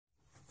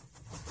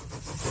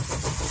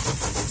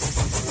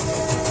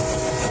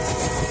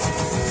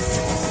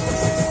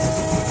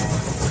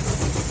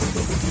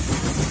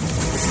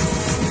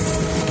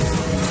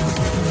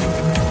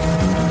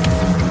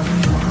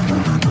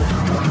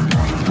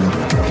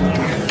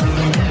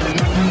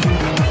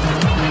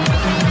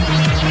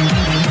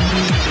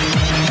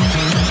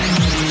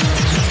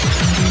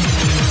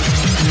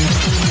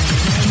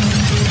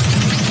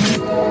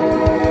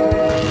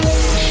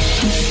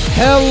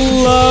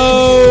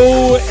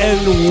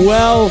And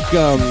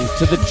welcome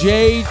to the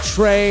J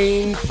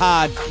Train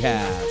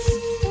Podcast.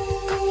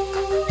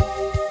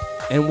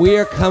 And we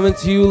are coming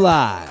to you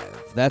live.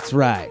 That's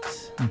right.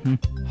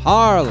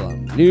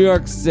 Harlem, New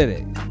York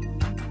City.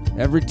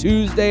 Every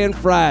Tuesday and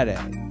Friday.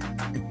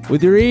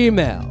 With your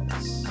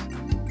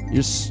emails,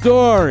 your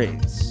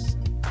stories,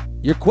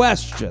 your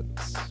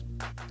questions.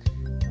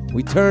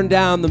 We turned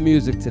down the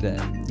music today.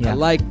 Yeah. I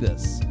like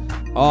this.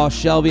 Oh,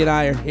 Shelby and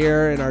I are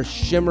here in our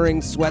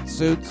shimmering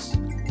sweatsuits.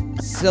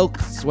 Silk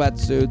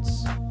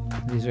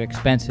sweatsuits. These are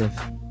expensive.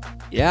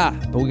 Yeah,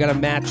 but we gotta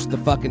match the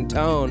fucking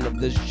tone of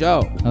this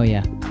show. Oh,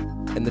 yeah.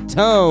 And the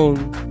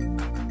tone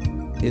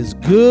is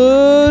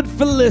good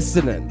for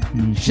listening.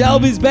 Mm-hmm.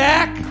 Shelby's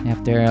back.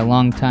 After a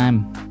long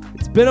time,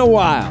 It's been a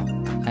while.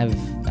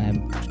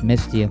 I've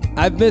missed you.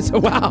 I've missed,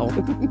 wow.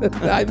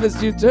 I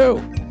missed you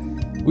too.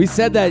 We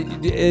said that,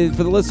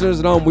 for the listeners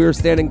at home, we were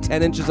standing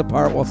 10 inches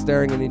apart while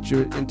staring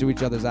into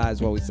each other's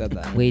eyes while we said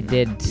that. We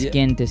did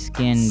skin to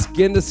skin.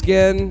 Skin to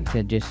skin.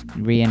 To just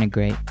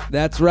reintegrate.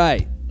 That's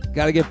right.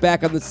 Got to get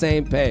back on the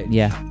same page.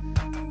 Yeah.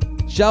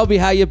 Shelby,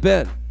 how you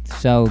been?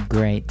 So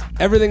great.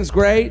 Everything's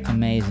great?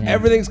 Amazing.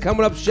 Everything's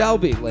coming up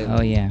Shelby lately.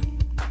 Oh, yeah.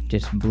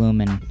 Just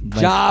blooming.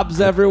 Jobs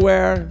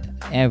everywhere.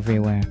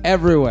 Everywhere.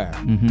 Everywhere.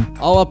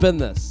 Mm-hmm. All up in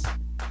this.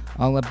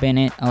 All up in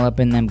it. All up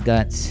in them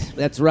guts.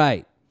 That's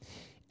right.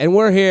 And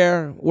we're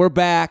here. We're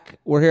back.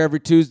 We're here every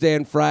Tuesday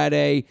and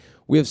Friday.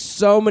 We have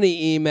so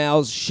many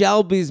emails.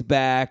 Shelby's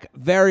back.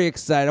 Very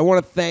excited. I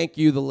want to thank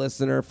you, the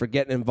listener, for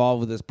getting involved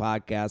with this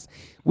podcast.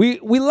 We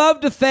love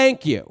to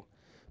thank you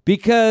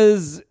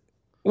because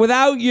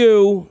without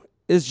you,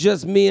 it's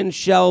just me and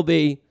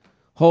Shelby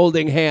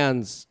holding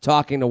hands,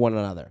 talking to one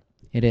another.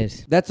 It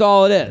is. That's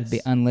all it is. It'd be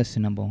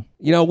unlistenable.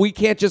 You know, we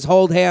can't just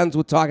hold hands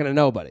with talking to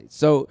nobody.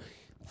 So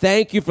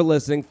thank you for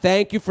listening.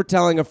 Thank you for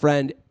telling a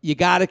friend. You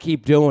got to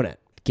keep doing it.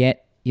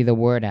 Get you the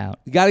word out.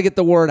 You got to get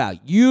the word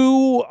out.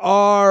 You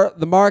are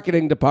the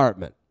marketing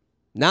department.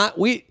 Not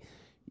we.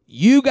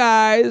 You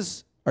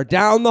guys are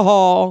down the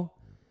hall.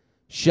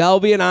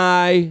 Shelby and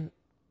I,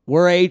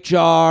 we're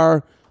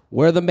HR.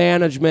 We're the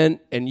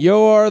management. And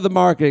you're the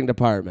marketing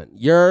department.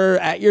 You're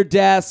at your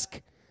desk.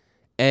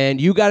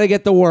 And you got to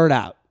get the word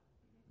out.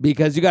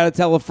 Because you got to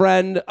tell a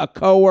friend, a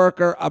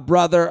coworker, a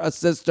brother, a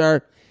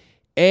sister.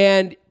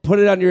 And put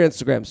it on your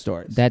Instagram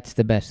stories. That's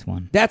the best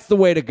one. That's the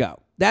way to go.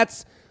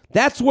 That's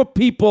what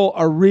people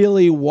are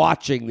really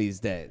watching these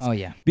days. Oh,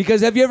 yeah.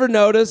 Because have you ever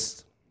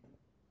noticed,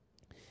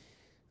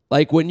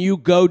 like when you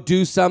go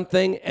do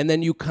something and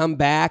then you come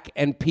back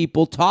and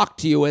people talk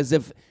to you as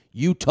if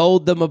you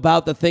told them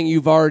about the thing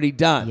you've already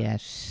done?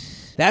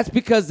 Yes. That's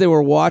because they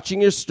were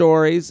watching your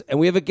stories, and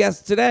we have a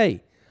guest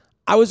today.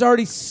 I was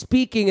already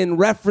speaking in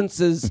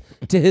references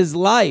to his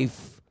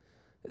life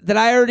that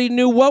I already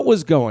knew what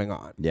was going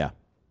on. Yeah.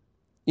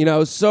 You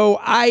know, so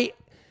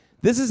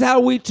this is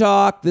how we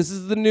talk. This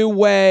is the new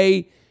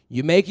way.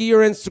 You make it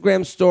your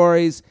Instagram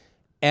stories.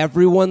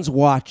 Everyone's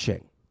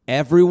watching.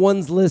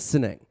 Everyone's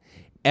listening.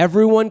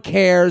 Everyone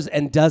cares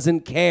and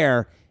doesn't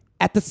care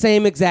at the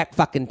same exact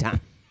fucking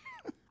time.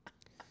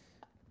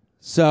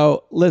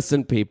 So,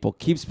 listen, people.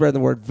 Keep spreading the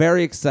word.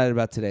 Very excited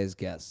about today's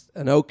guest.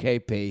 An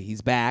OKP.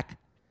 He's back.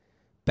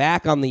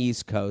 Back on the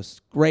East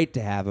Coast. Great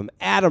to have him.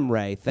 Adam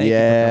Ray. Thank you for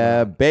coming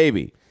Yeah, on.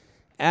 baby.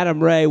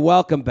 Adam Ray,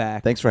 welcome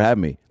back. Thanks for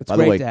having me. It's By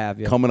great the way, to have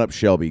you. Coming Up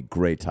Shelby,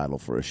 great title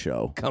for a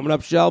show. Coming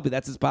up, Shelby.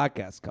 That's his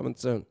podcast. Coming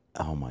soon.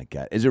 Oh, my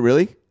God. Is it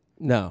really?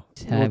 No.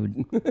 I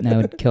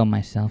would kill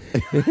myself.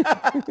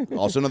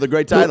 Also another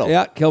great title.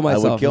 Yeah, kill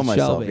myself. I would kill with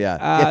myself, Shelby.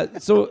 yeah.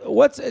 So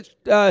what's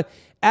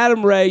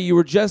Adam Ray? You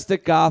were just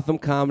at Gotham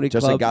Comedy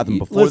Just Club. at Gotham.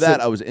 Before Listen,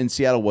 that, I was in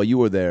Seattle while you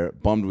were there.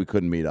 Bummed we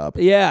couldn't meet up.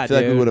 Yeah, I feel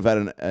like dude. we would have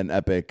had an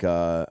epic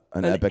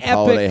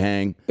holiday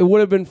hang. It would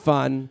have been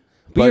fun.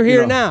 But you're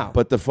here you know, now.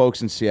 But the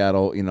folks in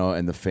Seattle, you know,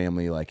 and the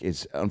family, like,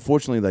 it's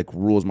unfortunately like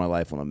rules my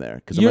life when I'm there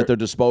because I'm You're- at their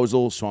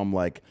disposal. So I'm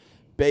like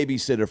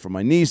babysitter for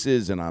my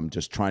nieces, and I'm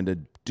just trying to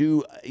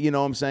do, you know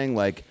what I'm saying?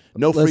 Like,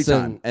 no free Listen,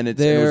 time. And it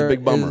was a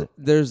big bummer.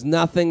 There's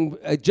nothing,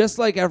 just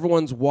like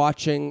everyone's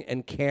watching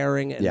and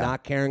caring and Yeah.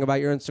 not caring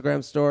about your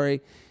Instagram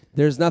story,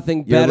 there's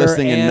nothing You're better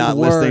listening and not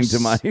listening worse to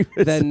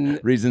my than,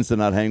 reasons to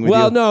not hang with you.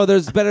 well, no,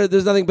 there's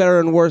nothing better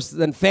and worse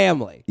than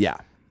family. Yeah.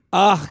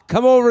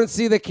 Come over and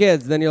see the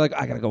kids. Then you're like,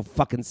 I gotta go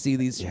fucking see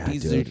these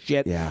pieces dude. of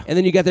shit. Yeah. And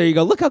then you get there, you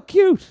go, look how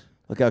cute.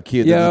 Look how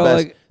cute. You They're know, the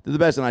best. like- They're the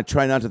best, and I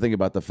try not to think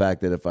about the fact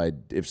that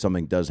if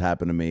something does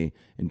happen to me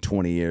in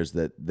 20 years,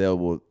 that they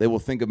will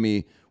think of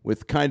me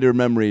with kinder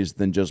memories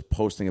than just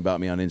posting about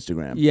me on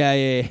Instagram. Yeah.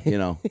 You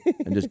know,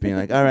 and just being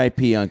like,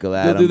 R.I.P. Uncle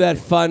Adam. You'll do that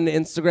fun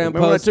Instagram Remember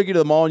when I post. took you to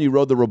the mall and you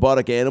rode the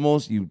robotic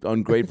animals, you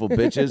ungrateful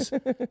bitches?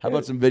 How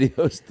about some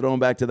videos thrown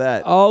back to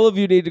that? All of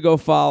you need to go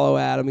follow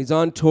Adam. He's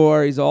on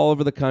tour. He's all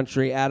over the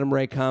country.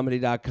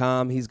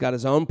 AdamRayComedy.com. He's got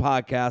his own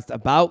podcast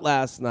about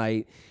last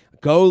night.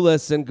 Go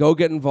listen. Go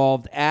get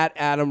involved at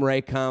Adam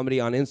Ray Comedy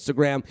on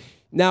Instagram.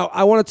 Now,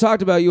 I want to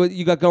talk about you. What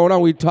you got going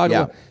on? We talked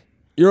about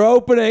your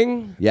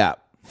opening Yeah.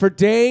 for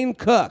Dane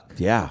Cook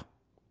Yeah.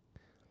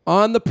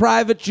 on the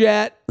private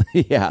jet.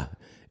 Yeah.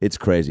 It's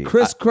crazy.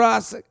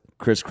 Crisscross.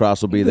 Chris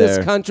Cross will be this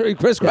there. country.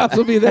 Chris Cross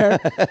will be there.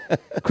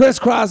 Chris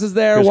Cross is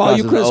there Chris while Cross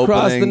you is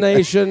crisscross the opening.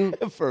 nation.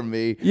 For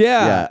me.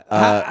 Yeah.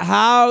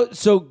 How?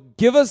 So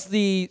give us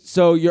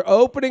so you're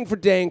opening for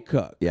Dane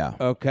Cook. Yeah.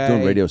 Okay.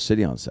 Doing Radio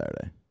City on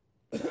Saturday.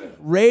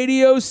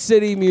 Radio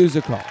City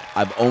Music Hall.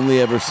 I've only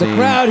ever seen... The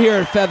crowd here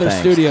at Feather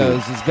Thanks,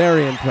 Studios dude. is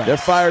very impressed. They're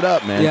fired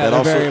up, man. Yeah,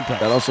 that they're very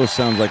impressed. That also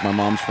sounds like my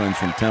mom's friends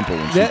from Temple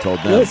when she told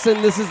them.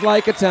 Listen, this is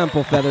like a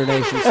temple, Feather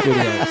Nation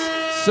Studios.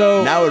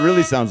 So Now it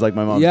really sounds like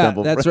my mom's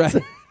Temple that's friends.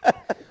 right.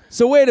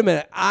 So wait a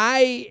minute.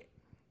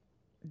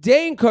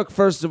 Dane Cook,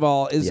 first of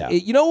all, is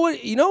you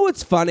know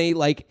what's funny?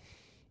 Like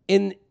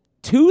in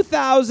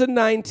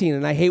 2019,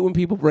 and I hate when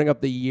people bring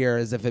up the year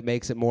as if it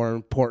makes it more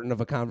important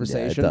of a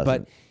conversation,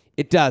 but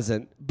it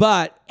doesn't.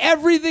 But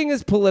everything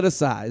is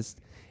politicized,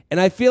 and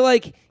I feel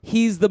like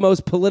he's the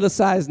most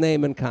politicized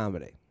name in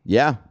comedy.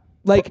 Yeah.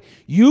 Like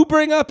you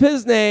bring up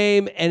his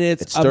name, and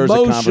it stirs a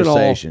emotional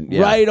conversation.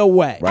 Yeah. right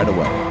away. Right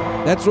away.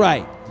 That's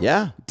right.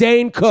 Yeah.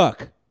 Dane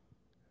Cook.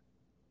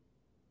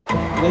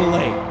 A little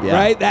late,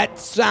 right? That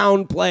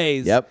sound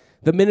plays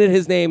the minute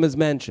his name is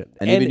mentioned.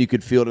 And even you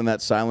could feel it in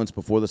that silence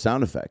before the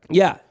sound effect.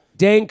 Yeah,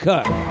 Dane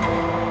Cook.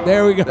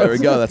 There we go. There we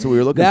go. That's what we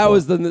were looking that for.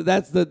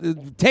 That's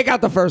the take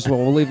out the first one.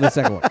 We'll leave the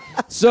second one.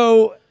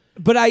 So,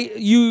 but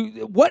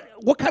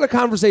what kind of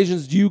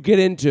conversations do you get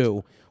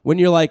into when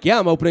you're like, yeah,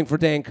 I'm opening for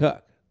Dane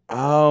Cook?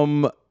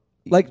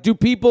 Like, do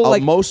people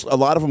like a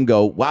lot of them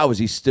go, wow, is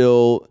he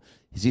still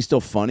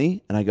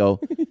funny? And I go,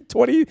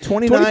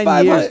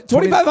 29 years,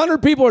 2,500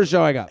 people are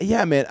showing up.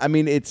 Yeah, man. I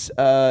mean, it's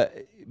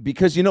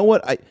because you know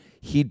what?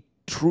 He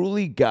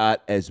truly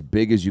got as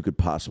big as you could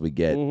possibly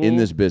get in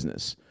this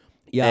business.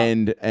 Yeah.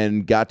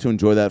 And got to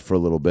enjoy that for a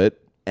little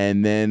bit.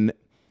 And then,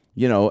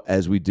 you know,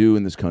 as we do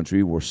in this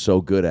country, we're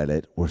so good at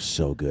it. We're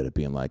so good at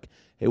being like,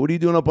 hey, what are you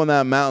doing up on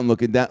that mountain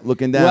looking down?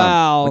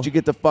 Wow. Why don't you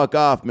get the fuck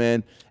off,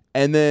 man?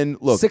 And then,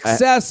 look.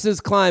 Success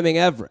is climbing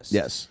Everest.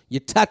 Yes. You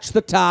touch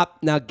the top,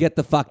 now get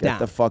the fuck down.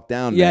 Get the fuck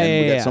down, Yeah, man.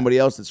 yeah, We got yeah. somebody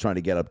else that's trying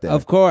to get up there.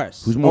 Of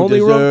course. Who's more Only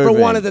room for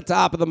deserving. one at the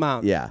top of the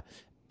mountain. Yeah.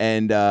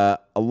 And a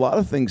lot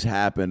of things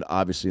happened,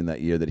 obviously, in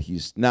that year that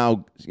he's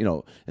now, you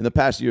know, in the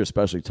past year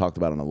especially, talked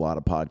about on a lot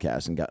of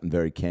podcasts and gotten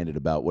very candid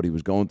about what he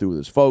was going through with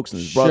his folks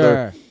and his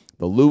brother.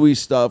 The Louis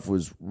stuff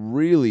was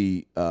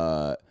really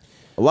a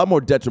lot more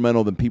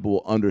detrimental than people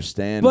will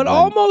understand. But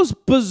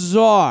almost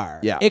bizarre.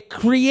 Yeah. It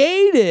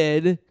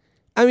created...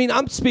 I mean,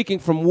 I'm speaking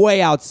from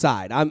way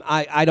outside.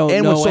 I don't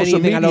know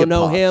anything. I don't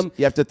know him.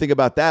 You have to think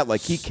about that.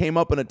 Like, he came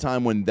up in a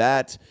time when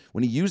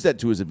he used that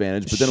to his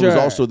advantage, but then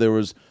there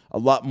was a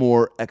lot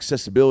more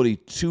accessibility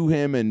to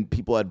him, and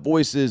people had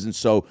voices, and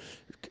so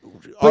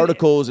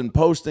articles and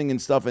posting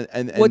and stuff,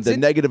 and the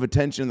negative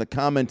attention and the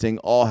commenting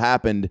all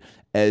happened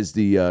as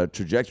the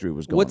trajectory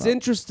was going. What's up.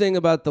 interesting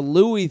about the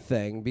Louis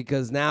thing,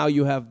 because now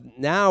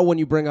when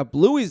you bring up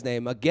Louis'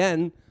 name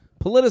again,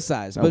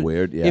 politicized. But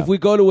weird. Yeah. If we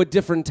go to a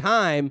different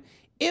time,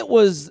 it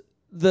was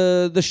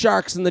the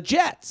Sharks and the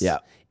Jets. Yeah.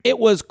 It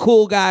was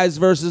cool guys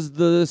versus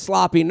the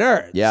sloppy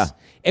nerds. Yeah.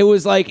 It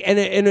was like, and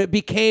it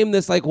became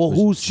this like, well,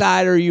 whose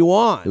side are you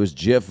on? It was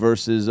Jif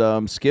versus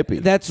Skippy.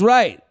 That's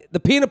right. The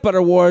Peanut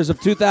Butter Wars of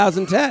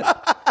 2010.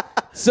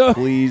 So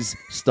please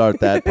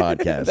start that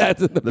podcast.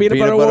 That's the Peanut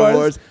Butter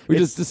Wars. We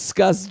just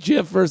discussed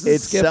Jif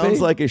versus Skippy. It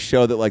sounds like a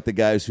show that like the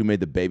guys who made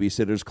the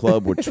Babysitters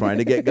Club were trying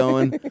to get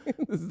going.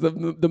 This is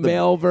the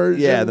male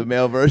version. Yeah, the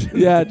male version.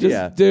 Yeah,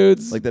 just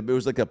dudes. Like it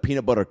was like a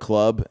peanut butter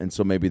club, and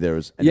so maybe there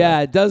was. Anyway. Yeah,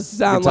 it does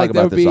sound like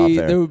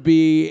there would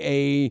be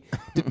a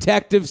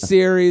detective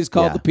series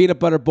called The Peanut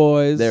Butter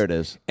Boys. There it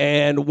is.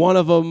 And one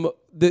of them,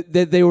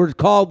 they were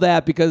called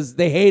that because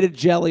they hated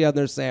jelly on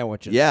their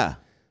sandwiches. Yeah.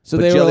 So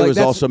but they jelly were like, was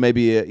also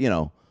maybe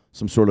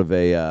some sort of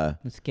a.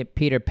 Let's get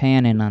Peter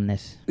Pan in on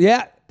this.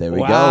 Yeah. There we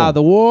go. Wow,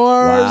 the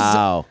wars.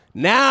 Wow.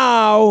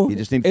 Now you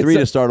just need 3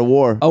 to start a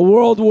war. A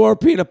world war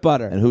peanut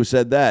butter. And who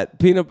said that?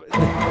 Dane Cook.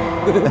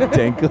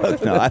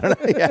 No, I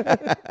don't know.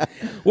 Yeah.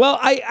 Well,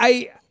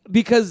 I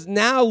because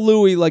now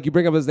Louis, like you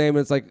bring up his name,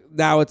 and it's like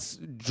now it's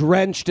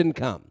drenched in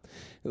cum,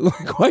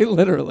 quite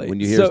literally. When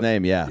you hear his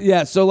name, yeah.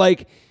 Yeah. So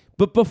like.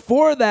 But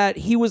before that,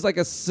 he was like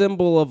a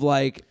symbol of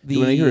like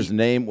when I hear his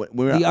name,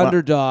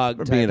 underdog.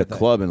 We're being at a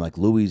club and like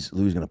Louis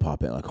gonna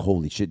pop in. Like,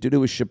 holy shit, dude! It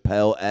was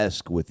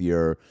Chappelle-esque with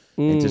your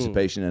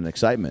anticipation and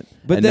excitement.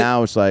 But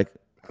now it's like,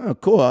 oh,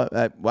 cool.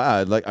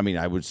 Wow.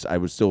 I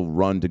would still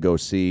run to go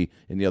see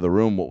in the other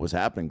room what was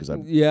happening because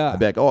I'd be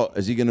like, oh,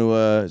 is he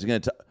gonna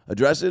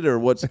address it or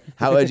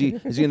how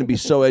edgy is he gonna be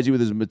so edgy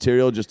with his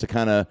material just to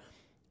kind of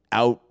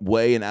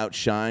outweigh and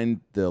outshine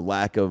the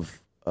lack of.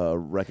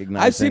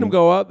 Recognizing. I've seen him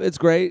go up. It's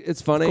great.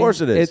 It's funny. Of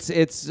course it is.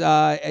 It's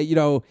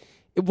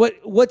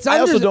what's. I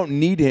also don't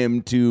need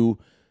him to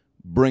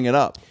bring it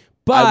up,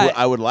 but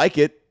I would like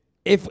it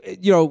if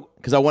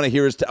because I want to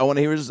hear his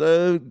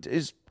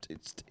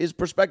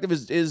perspective,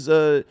 his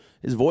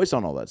voice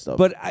on all that stuff.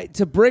 But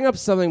to bring up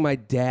something my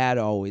dad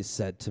always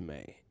said to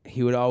me,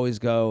 he would always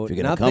go, "If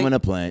you're gonna come in a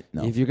plant,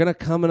 no. If you're gonna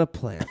come in a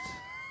plant,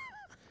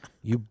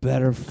 You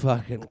better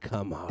fucking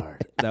come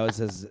hard. That was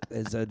his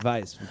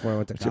advice before I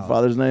went to What's college. your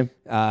father's name?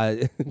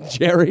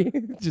 Jerry.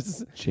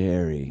 Just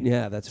Jerry.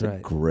 Yeah, that's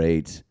right.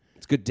 Great.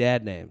 It's a good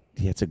dad name.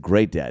 Yeah, it's a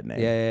great dad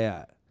name.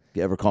 Yeah.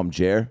 You ever call him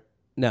Jer?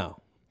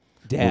 No.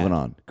 Dad. Moving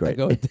on. Great.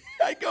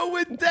 I go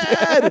with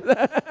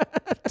Dad.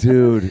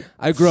 Dude.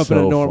 I grew up in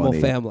a normal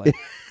funny. family.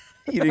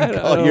 You didn't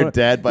call your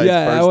dad by his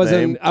first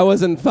name? I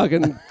wasn't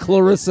fucking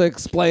Clarissa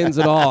Explains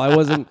It All. I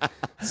wasn't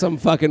some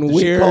fucking Did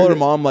weird. she call her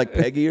mom like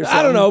Peggy or something?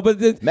 I don't know, but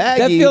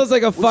Maggie, that feels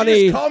like a would you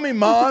funny. just call me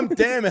mom.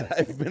 Damn it!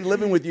 I've been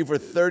living with you for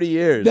 30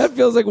 years. That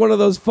feels like one of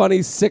those funny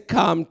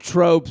sitcom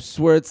tropes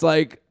where it's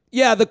like,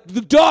 yeah, the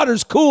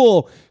daughter's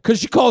cool because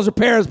she calls her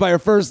parents by her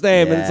first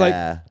name, and it's like,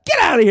 get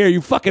out of here,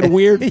 you fucking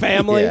weird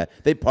family. Yeah,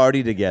 they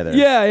party together.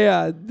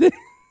 Yeah.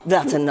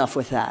 That's enough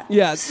with that.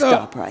 Yeah,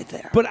 Stop right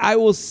there. But I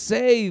will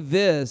say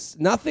this: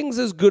 nothing's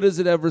as good as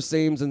it ever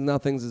seems, and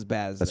nothing's as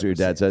bad as That's it what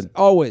ever your dad seems. said?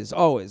 Always.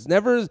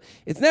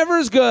 It's never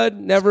as good,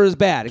 never as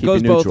bad. It Keep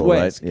goes it both neutral,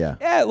 ways. right? Yeah.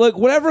 Yeah. Look,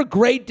 whatever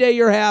great day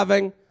you're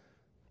having,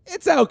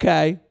 it's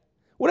okay.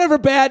 Whatever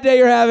bad day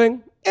you're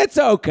having, it's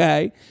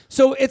okay.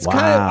 So it's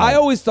kind of. I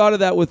always thought of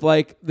that with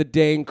like the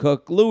Dane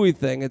Cook Louis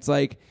thing. It's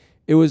like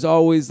it was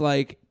always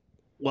like,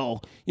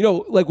 well,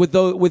 like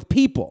with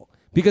people.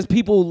 Because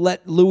people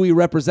let Louis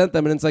represent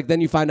them, and it's like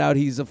then you find out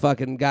he's a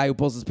fucking guy who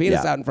pulls his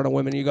penis out in front of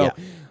women, and you go,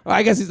 oh,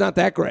 I guess he's not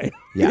that great.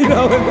 Yeah.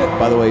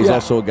 By the way, he's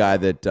also a guy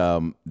that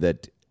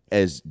that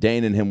as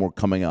Dane and him were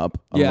coming up,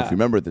 I don't know if you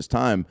remember at this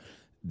time,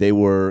 they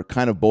were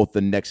kind of both the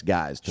next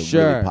guys to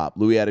really pop.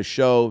 Louis had a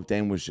show.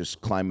 Dane was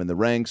just climbing the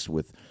ranks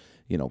with,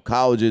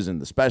 colleges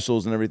and the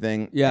specials and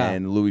everything. Yeah.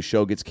 And Louis'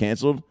 show gets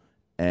canceled,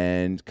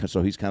 and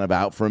so he's kind of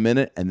out for a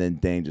minute, and then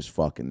Dane just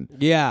fucking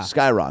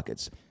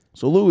skyrockets.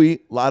 So Louis,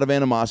 a lot of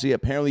animosity.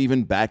 Apparently,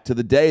 even back to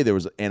the day, there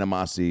was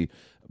animosity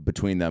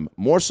between them.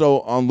 More so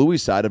on Louis'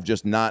 side of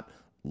just not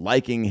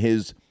liking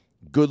his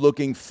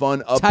good-looking,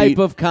 fun, upbeat type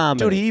of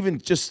comedy. Dude, he even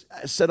just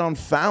said on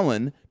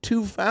Fallon,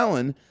 to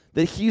Fallon,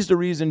 that he's the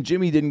reason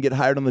Jimmy didn't get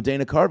hired on the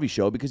Dana Carvey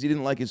show because he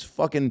didn't like his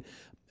fucking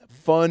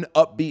fun,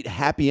 upbeat,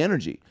 happy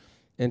energy.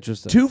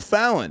 Interesting. To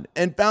Fallon.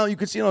 And Fallon, you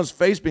could see it on his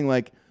face being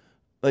like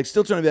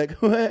still trying to be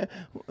like,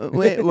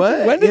 wait,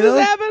 what? When did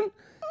this happen?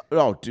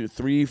 Oh,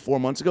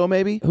 3-4 months ago,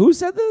 maybe. Who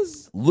said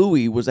this?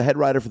 Louis was a head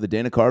writer for the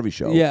Dana Carvey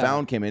show. Yeah.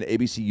 Fallon came in.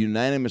 ABC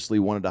unanimously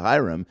wanted to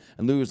hire him,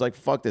 and Louis was like,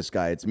 "Fuck this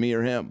guy. It's me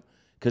or him."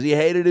 Because he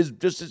hated his.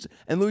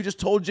 And Louis just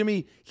told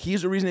Jimmy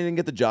he's the reason he didn't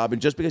get the job,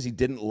 and just because he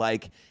didn't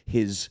like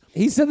his.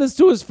 He said this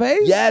to his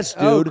face? Yes,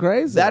 dude. Oh,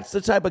 crazy. That's the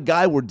type of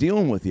guy we're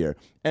dealing with here.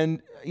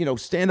 And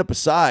stand up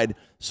aside.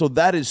 So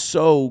that is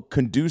so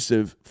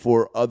conducive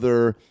for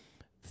other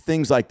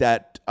things like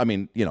that. I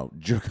mean,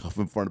 jerk off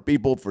in front of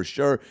people for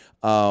sure.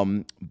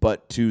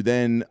 But to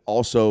then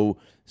also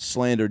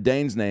slander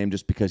Dane's name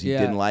just because he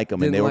didn't like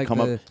him, and they would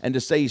come up and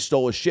to say he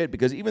stole his shit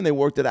because even they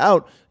worked it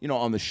out,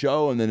 on the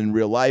show and then in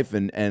real life,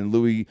 and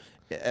Louis.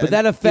 But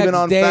that affects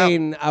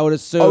Dane, I would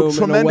assume,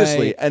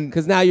 tremendously, and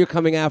because now you're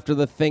coming after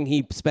the thing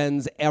he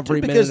spends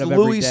every minute of every day.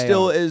 Because Louis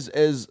still on.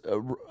 is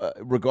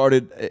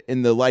regarded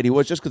in the light he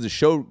was. Just because the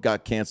show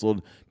got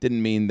canceled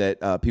didn't mean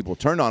that people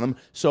turned on him.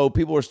 So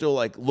people are still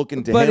like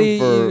looking to him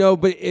for.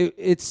 But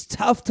it's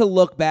tough to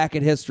look back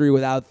at history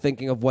without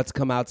thinking of what's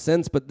come out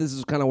since. But this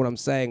is kind of what I'm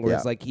saying, where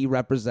it's like he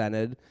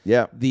represented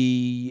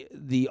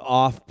the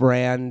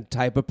off-brand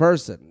type of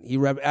person.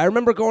 I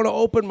remember going to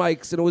open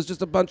mics and it was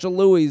just a bunch of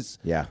Louis.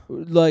 Yeah.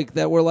 Like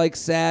that were like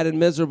sad and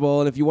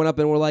miserable, and if you went up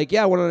and were like,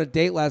 "Yeah, I went on a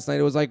date last night,"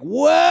 it was like,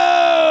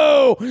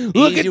 "Whoa,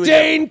 look at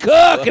Dane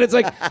Cook," and it's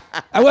like,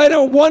 "I went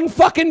on one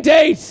fucking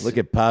date." Look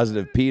at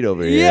Positive Pete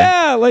over here.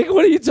 Yeah, like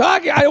what are you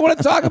talking? I want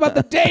to talk about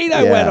the date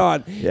I went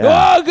on.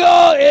 Yeah. Oh,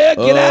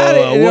 get out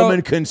of here! A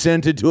woman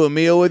consented to a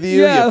meal with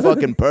you. Yeah. You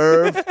fucking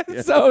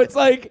perv. So it's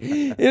like,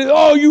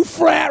 oh, you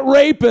frat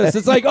rapist.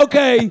 It's like,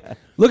 okay,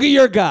 look at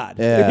your God.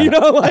 Yeah.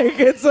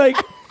 It's like.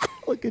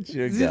 Look at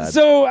your God.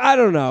 So I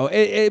don't know,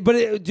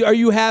 are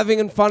you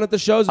having fun at the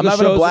shows? I'm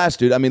having a blast,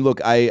 dude. I mean,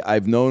 look,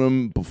 I've known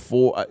him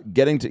before.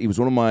 He was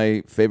one of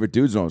my favorite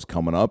dudes when I was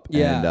coming up.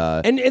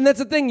 Yeah, and that's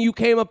the thing. You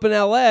came up in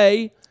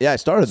L.A. Yeah, I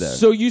started there.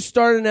 So you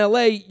started in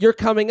L.A. You're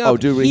coming up. Oh,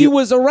 dude, he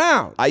was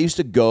around. I used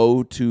to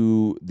go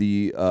to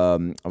the.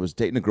 I was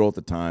dating a girl at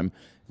the time.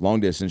 Long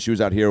distance. She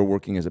was out here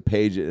working as a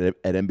page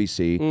at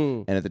NBC,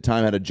 and at the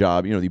time had a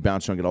job. You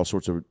bounced around, get all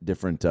sorts of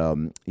different,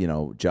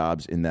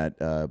 jobs in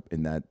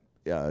that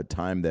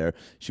time there.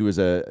 She was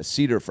a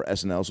seater for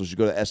SNL, so she'd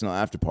go to SNL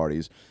after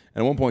parties.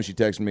 And at one point, she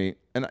texted me,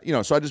 and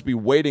so I'd just be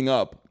waiting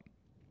up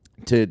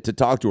to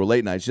talk to her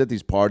late night. She's at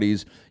these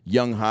parties,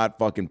 young, hot,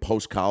 fucking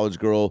post-college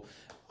girl.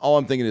 All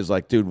I'm thinking is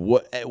like, dude,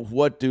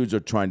 what dudes are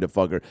trying to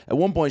fuck her? At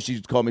one point,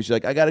 she called me. She's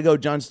like, I got to go.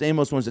 John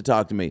Stamos wants to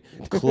talk to me.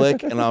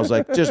 Click. And I was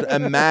like, just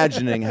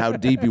imagining how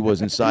deep he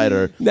was inside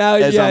her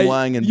as I'm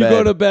lying in bed. You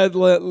go to bed,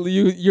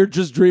 you're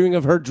just dreaming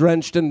of her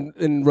drenched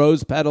in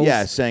rose petals.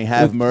 Yeah, saying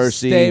have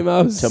mercy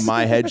Stamos. to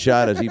my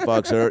headshot as he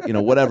fucks her.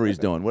 Whatever he's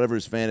doing, whatever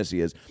his fantasy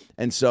is.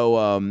 And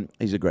so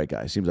he's a great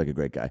guy. Seems like a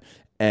great guy.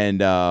 And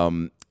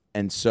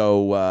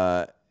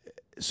so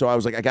so I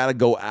was like, I got to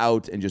go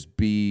out and just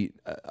be,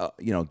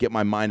 get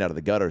my mind out of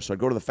the gutter. So I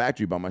go to the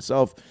factory by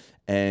myself,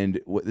 and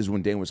this is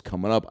when Dane was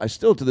coming up. I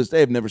still, to this day,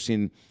 have never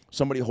seen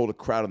somebody hold a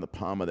crowd in the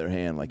palm of their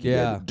hand like he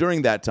did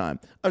during that time.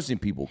 I've seen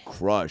people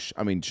crush.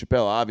 I mean,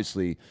 Chappelle,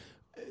 obviously,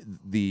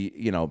 the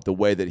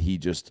way that he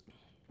just,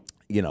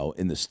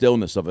 in the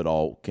stillness of it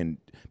all,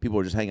 people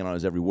are just hanging on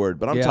his every word.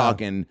 But I'm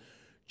talking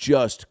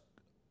just,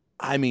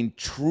 I mean,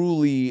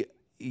 truly,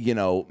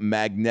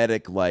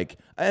 magnetic, like,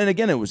 and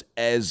again, it was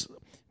as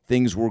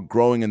things were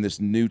growing in this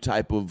new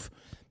type of,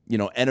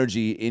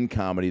 energy in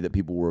comedy that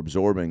people were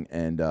absorbing,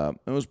 and it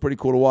was pretty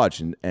cool to watch.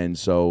 And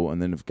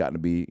then have gotten to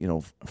be,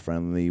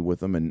 friendly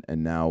with them,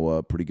 and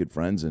now pretty good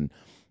friends, and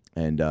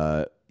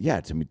to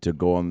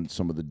go on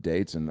some of the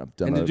dates, and I've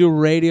done and to do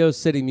Radio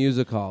City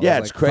Music Hall. Yeah,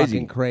 it's crazy.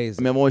 Fucking crazy.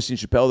 I mean, I've only seen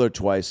Chappelle there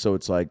twice, so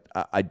it's like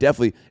I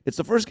definitely, it's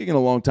the first gig in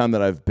a long time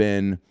that I've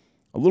been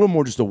a little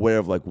more just aware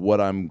of like what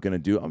I'm gonna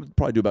do. I'm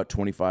probably do about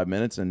 25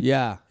 minutes, and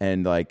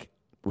like,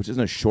 which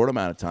isn't a short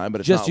amount of time, but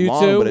it's just not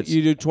long. Two? But it's,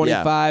 you do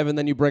 25 and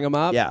then you bring them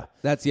up. Yeah,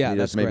 that's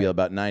maybe great.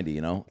 about 90.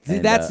 See,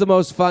 that's the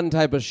most fun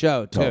type of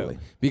show too, totally.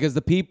 Because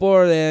the people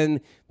are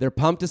they're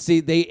pumped to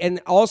see and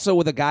also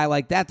with a guy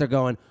like that, they're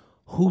going,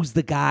 who's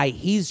the guy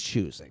he's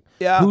choosing?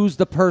 Yeah, who's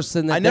the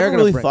person that I they're never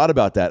really bring? Thought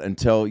about that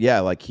until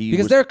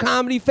because they're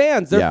comedy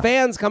fans. They're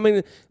fans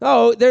coming.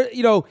 Oh, they're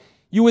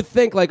You would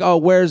think like, oh,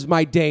 where's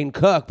my Dane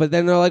Cook? But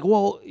then they're like,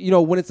 well,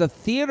 when it's a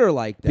theater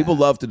like that, people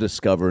love to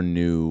discover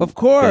new, of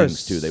course,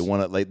 things too. They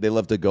want to they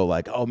love to go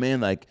like, oh man,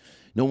 like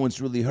no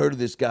one's really heard of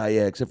this guy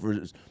yet except for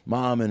his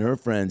mom and her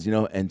friends,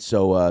 And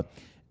so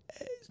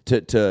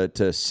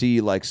to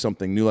see like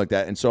something new like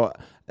that, and so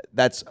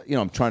that's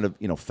I'm trying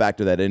to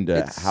factor that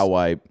into how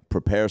I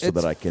prepare so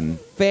that I can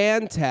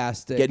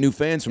fantastic get new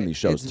fans from these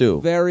shows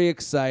too. Very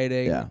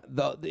exciting. Yeah.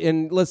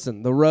 And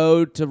listen, the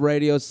road to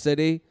Radio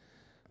City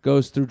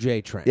goes through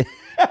J-Train.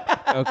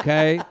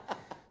 Okay?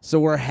 So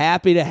we're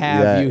happy to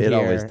have you here. It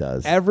always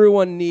does.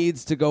 Everyone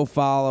needs to go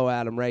follow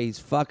Adam Ray. He's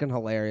fucking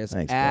hilarious.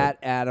 Thanks,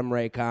 at bud. Adam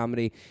Ray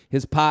Comedy.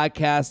 His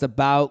podcast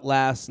About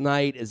Last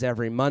Night is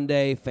every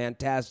Monday.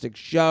 Fantastic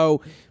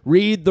show.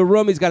 Read the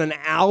Room. He's got an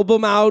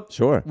album out.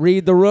 Sure.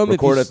 Read the Room.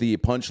 Record at the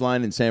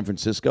Punchline in San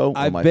Francisco.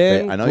 I've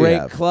been. I know Great you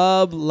have.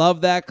 club.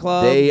 Love that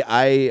club.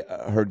 I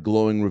heard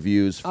glowing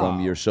reviews from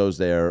your shows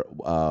there.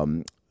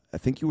 I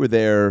think you were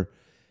there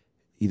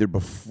either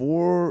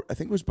before, I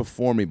think it was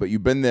before me, but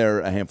you've been there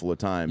a handful of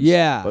times.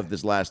 Yeah. But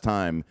this last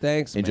time.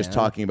 Thanks, and man. just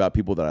talking about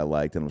people that I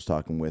liked, and I was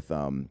talking with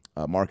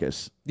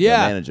Marcus, the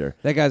Yeah. manager.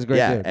 That guy's a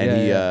great dude.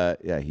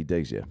 And he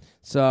digs you.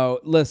 So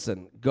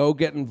listen, go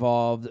get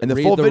involved. And the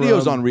Read full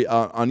video's Room.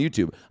 on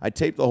YouTube. I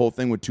taped the whole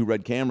thing with 2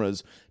 Red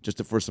cameras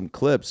just for some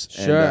clips,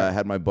 Sure. and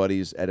had my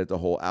buddies edit the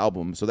whole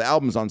album. So the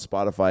album's on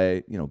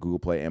Spotify, Google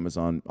Play,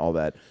 Amazon, all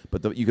that.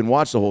 But you can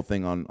watch the whole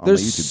thing on my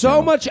There's YouTube so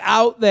channel. much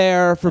out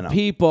there for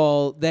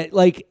people that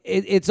like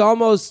it's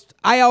almost.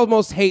 I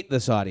almost hate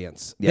this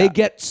audience. Yeah. They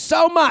get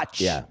so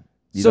much. Yeah.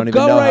 You so don't even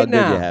go know right how good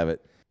now. you have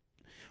it.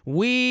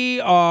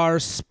 We are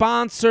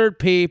sponsored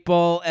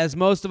people. As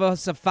most of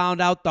us have found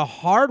out the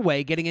hard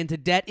way, getting into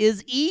debt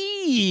is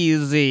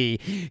easy.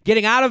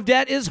 Getting out of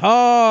debt is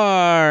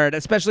hard,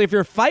 especially if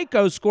your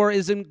FICO score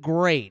isn't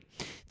great.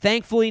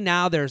 Thankfully,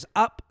 now there's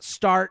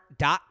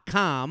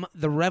Upstart.com,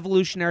 the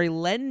revolutionary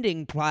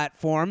lending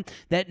platform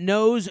that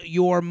knows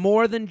you're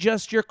more than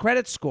just your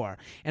credit score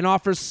and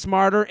offers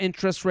smarter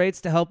interest rates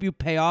to help you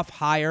pay off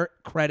higher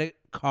credit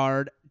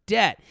card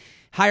debt.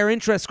 Higher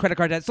interest credit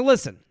card debt. So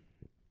listen.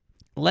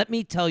 Let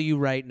me tell you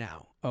right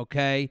now,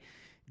 okay?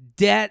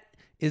 Debt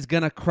is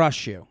going to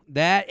crush you.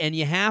 And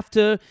you have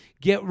to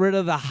get rid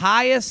of the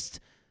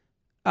highest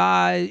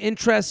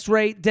interest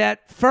rate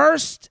debt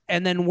first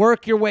and then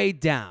work your way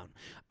down.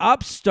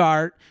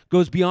 Upstart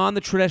goes beyond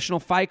the traditional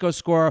FICO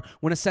score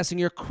when assessing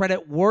your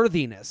credit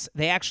worthiness.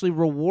 They actually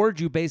reward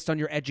you based on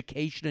your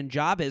education and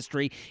job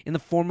history in the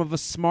form of a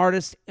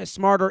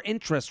smarter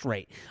interest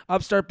rate.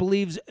 Upstart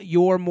believes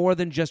you're more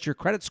than just your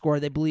credit score.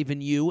 They believe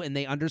in you, and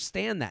they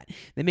understand that.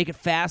 They make it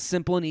fast,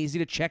 simple, and easy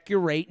to check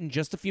your rate in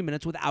just a few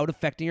minutes without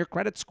affecting your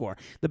credit score.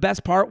 The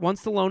best part,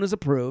 once the loan is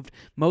approved,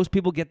 most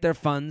people get their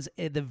funds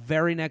the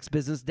very next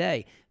business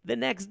day. The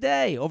next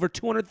day, over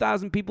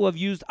 200,000 people have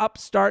used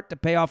Upstart to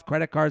pay off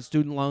credit cards,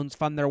 student loans,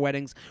 fund their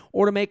weddings,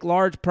 or to make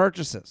large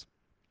purchases.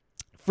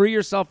 Free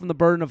yourself from the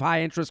burden of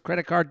high-interest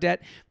credit card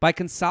debt by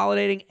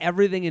consolidating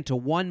everything into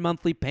one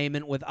monthly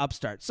payment with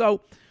Upstart.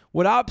 So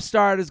what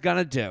Upstart is going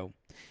to do,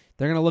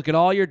 they're going to look at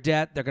all your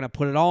debt, they're going to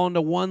put it all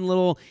into one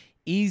little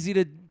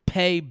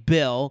easy-to-pay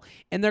bill,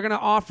 and they're going to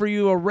offer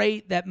you a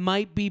rate that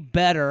might be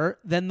better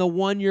than the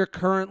one you're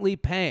currently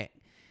paying.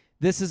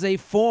 This is a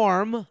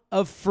form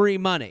of free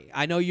money.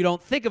 I know you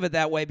don't think of it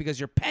that way because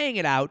you're paying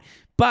it out,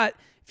 but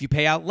if you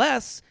pay out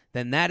less,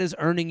 then that is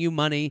earning you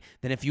money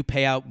than if you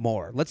pay out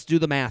more. Let's do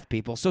the math,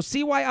 people. So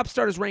see why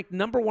Upstart is ranked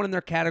 #1 in their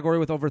category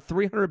with over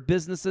 300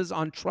 businesses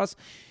on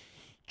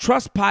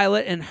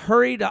Trustpilot, and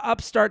hurry to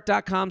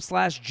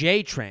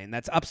upstart.com/JTrain.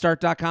 That's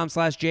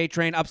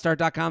upstart.com/JTrain,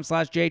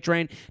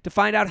 upstart.com/JTrain to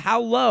find out how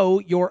low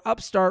your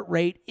Upstart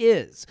rate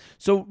is.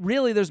 So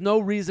really, there's no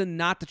reason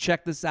not to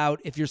check this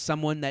out if you're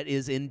someone that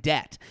is in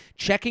debt.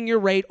 Checking your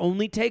rate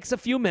only takes a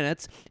few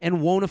minutes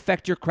and won't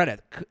affect your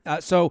credit.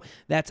 So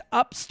that's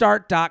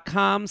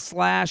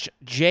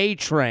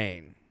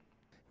upstart.com/JTrain.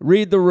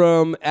 Read the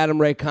room,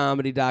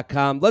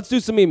 AdamRayComedy.com. Let's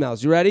do some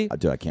emails. You ready?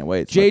 Dude, I can't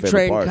wait. It's my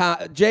favorite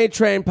part.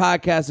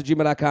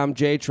 JTrainPodcast@gmail.com,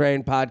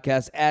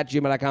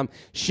 JTrainPodcast@gmail.com.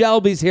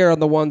 Shelby's here on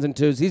the ones and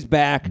twos. He's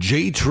back.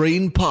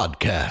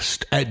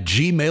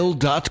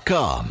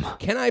 JTrainPodcast@gmail.com.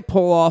 Can I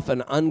pull off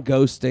an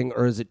unghosting,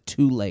 or is it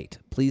too late?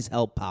 Please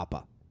help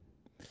Papa.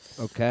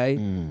 Okay?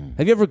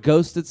 Have you ever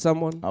ghosted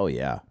someone? Oh,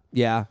 yeah.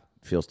 Yeah.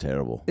 Feels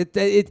terrible.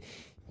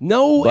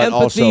 No But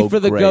empathy also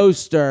for the great.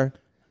 ghoster.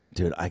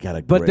 Dude, I got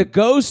a But the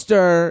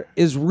ghoster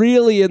is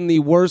really in the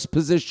worst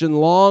position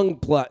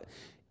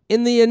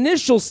in the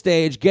initial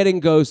stage,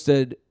 getting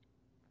ghosted,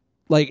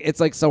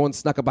 it's like someone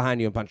snuck up behind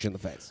you and punched you in the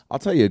face. I'll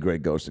tell you a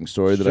great ghosting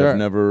story that Sure. I've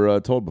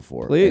never told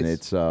before. Please. And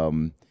it's,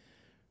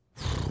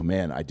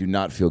 man, I do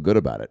not feel good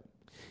about it.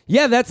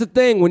 Yeah, that's the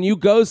thing. When you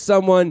ghost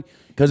someone...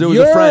 Because it was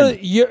a friend.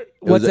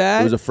 What's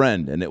that? It was a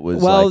friend, and it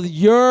was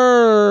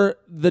you're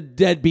the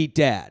deadbeat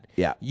dad.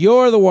 Yeah.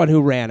 You're the one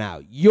who ran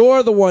out.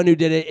 You're the one who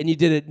did it, and you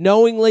did it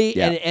knowingly.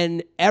 Yeah.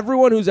 And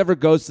everyone who's ever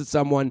ghosted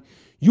someone,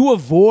 you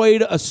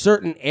avoid a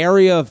certain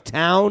area of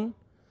town,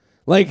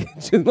 like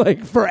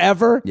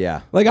forever.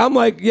 Yeah.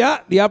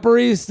 The Upper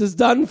East is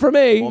done for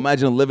me. Well,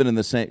 imagine living in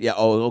the same... Yeah,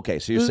 oh, okay.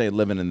 So you're saying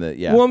living in the...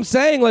 Yeah. Well, I'm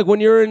saying, when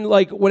you're in,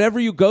 whenever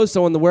you ghost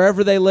someone,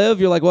 wherever they live,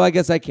 you're like, well, I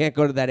guess I can't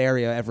go to that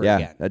area ever yeah,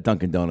 again. that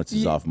Dunkin' Donuts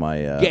is off my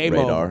Game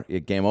radar. over. Yeah,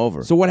 game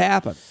over. So what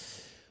happened?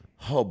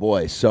 Oh,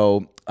 boy.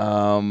 So...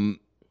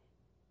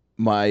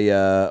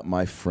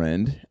 My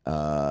friend,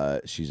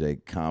 she's a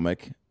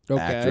comic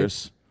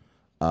actress,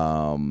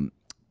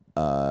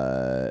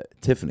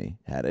 Tiffany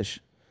Haddish.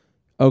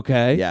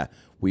 Okay. Yeah,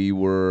 we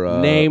were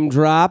Name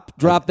drop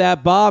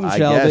that bomb, I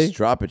Shelby. guess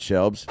drop it,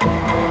 Shelbs.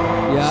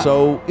 Yeah.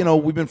 So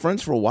we've been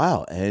friends for a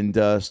while and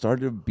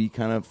started to be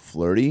kind of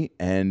flirty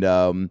and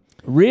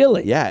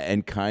Really? yeah,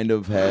 and kind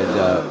of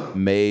had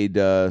made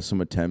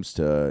some attempts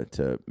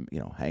to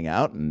hang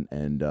out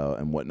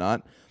and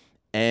whatnot,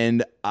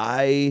 and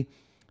I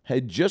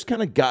had just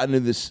kind of gotten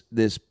into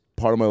this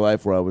part of my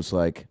life where I was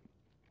like,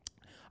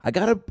 I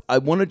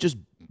want to just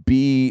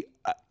be.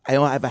 I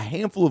have a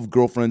handful of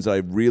girlfriends that I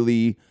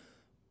really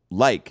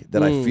like,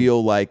 that I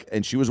feel like,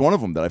 and she was one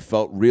of them that I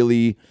felt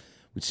really.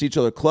 We'd see each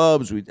other at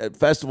clubs, at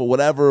festival,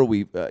 whatever.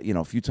 We,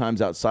 a few times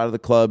outside of the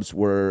clubs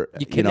where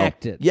you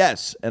connected.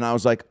 Yes, and I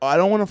was like, I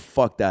don't want to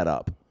fuck that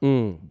up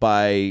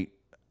by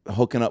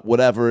hooking up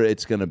whatever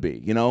it's gonna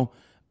be, And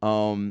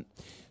So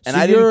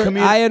I didn't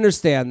communicate. I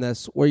understand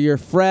this, where you're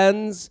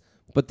friends,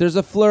 but there's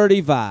a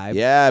flirty vibe.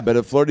 Yeah, but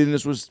the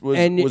flirtiness was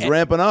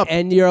ramping up,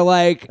 and you're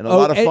like, and a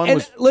lot of fun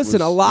was. Listen,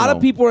 was, a lot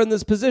of people are in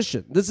this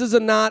position. This is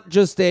not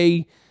just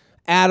a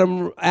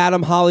Adam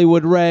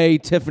Hollywood Ray,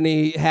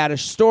 Tiffany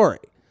Haddish story.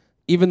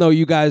 Even though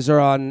you guys are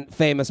on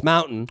Famous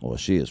Mountain. Well,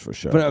 she is for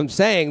sure. But I'm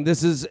saying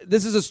this is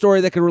a story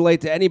that can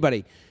relate to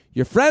anybody.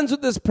 You're friends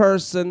with this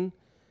person.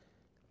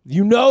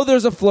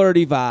 There's a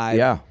flirty vibe.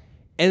 Yeah.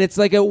 And it's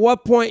like, at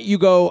what point you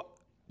go,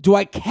 do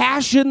I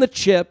cash in the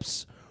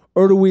chips,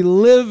 or do we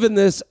live in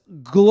this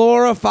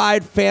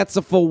glorified,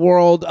 fanciful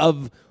world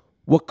of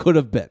what could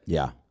have been?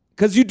 Yeah.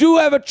 Because you do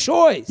have a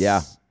choice. Yeah.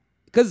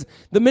 Because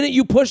the minute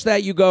you push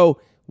that, you go,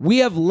 we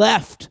have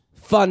left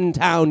Fun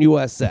Town,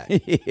 USA.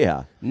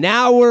 Yeah.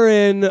 Now we're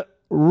in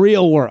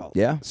real world.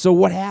 Yeah. So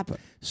what happened?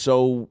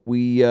 So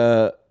we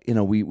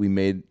we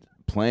made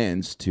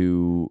plans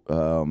to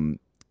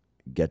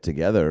get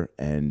together,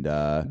 and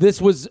This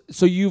was,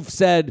 so you've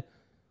said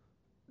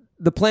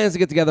the plans to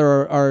get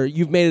together are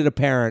you've made it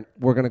apparent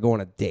we're going to go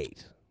on a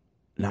date.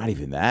 not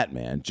even that,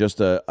 man. Just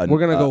a We're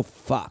going to go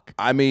fuck.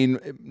 I mean,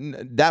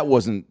 that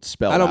wasn't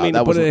spelled out. I don't mean that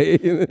to put wasn't-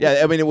 it.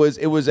 Yeah, I mean, it was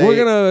We're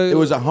gonna- it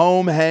was a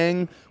home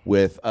hang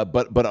with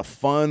but a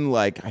fun,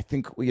 like, I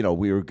think we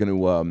were going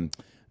to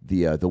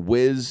the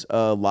Wiz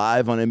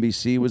live on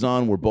NBC was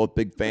on. We're both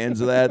big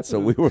fans of that, so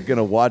we were going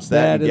to watch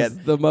that. That and is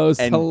get the most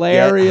and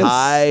hilarious. Get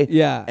high,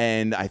 Yeah.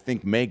 and I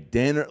think make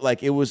dinner.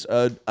 Like, it was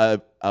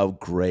a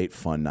great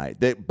fun night.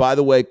 That, by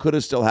the way, could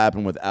have still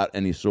happened without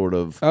any sort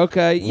of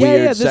Okay. weird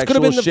Yeah, this could have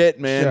sexual been the shit,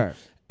 man. Sure.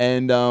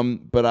 And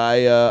but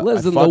I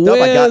Listen, I the fucked up.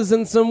 I got Wiz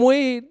and some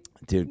weed.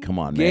 dude, come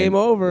on, Game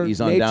man. over. He's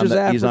on Nature's down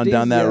that. He's on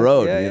down that aphrodisiac.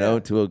 road, Yeah,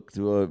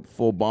 to a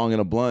full bong and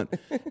a blunt.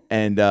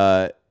 And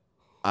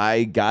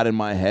I got in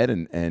my head,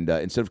 and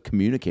instead of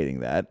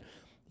communicating that,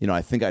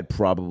 I think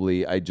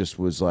I just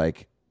was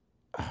like,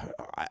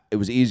 it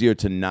was easier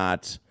to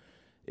not.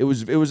 It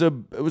was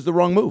the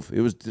wrong move. It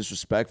was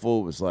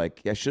disrespectful. It was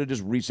like, I should have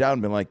just reached out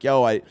and been like,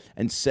 yo,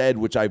 and said,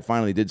 which I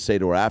finally did say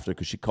to her after,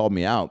 because she called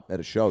me out at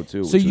a show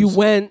too. So you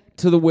went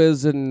to the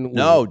Wiz and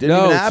No, didn't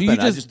even happen. So you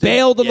I just didn't-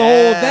 bailed on the whole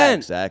Yeah, event.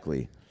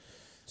 Exactly.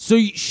 So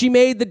she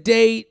made the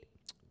date.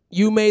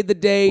 You made the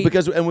date.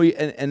 Because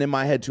and in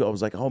my head too, I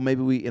was like, oh,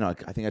 maybe we, I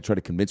think I tried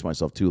to convince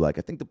myself too. Like,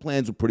 I think the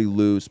plans were pretty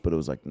loose, but it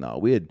was like, no,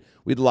 we'd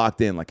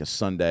locked in like a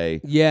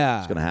Sunday. Yeah,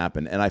 it's gonna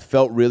happen, and I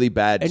felt really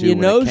bad and too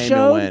when it came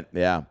showed? and went.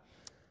 Yeah,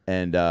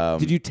 and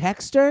did you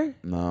text her?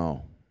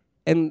 No.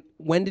 And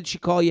when did she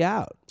call you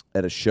out?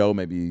 At a show,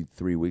 maybe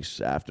 3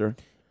 weeks after.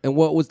 And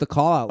what was the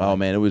call out like? Oh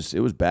man, it was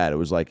bad. It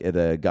was like at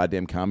a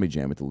goddamn comedy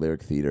jam at the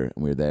Lyric Theater,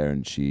 and we were there,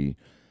 and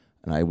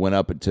I went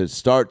up to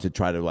start to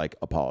try to like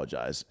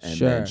apologize, and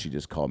then she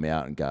just called me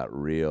out and got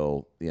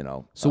real,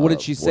 So what did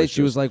she say?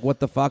 She was like, "What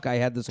the fuck? I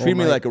had this whole treat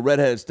me night." like a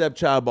redheaded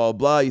stepchild, blah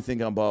blah. You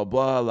think I'm blah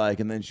blah, like,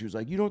 and then she was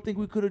like, "You don't think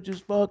we could have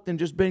just fucked and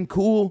just been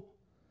cool,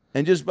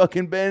 and just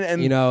fucking been?"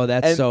 And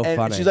that's so and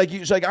funny.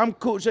 She's like, "I'm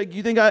cool." She's like,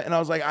 "You think I?" And I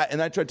was like,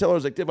 and I tried to tell her, I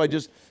was like, "If I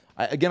just."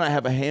 Again, I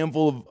have a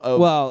handful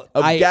of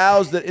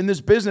gals that in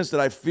this business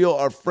that I feel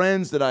are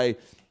friends that I.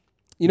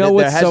 What's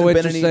there hasn't so been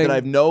interesting? any that I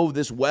know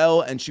this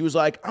well, and she was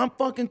like, "I'm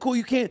fucking cool.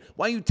 You can't.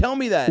 Why don't you tell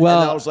me that?"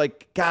 Well, and I was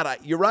like, "God,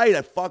 you're right.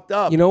 I fucked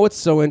up." You know what's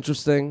so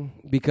interesting?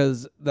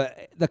 Because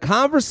the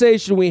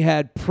conversation we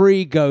had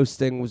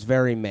pre-ghosting was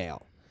very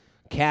male.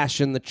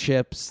 Cash in the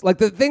chips, like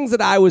the things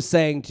that I was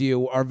saying to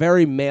you are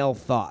very male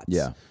thoughts.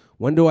 Yeah.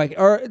 When do I?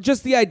 Or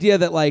just the idea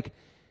that like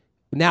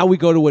now we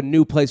go to a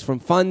new place from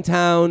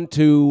Funtown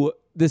to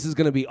this is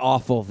going to be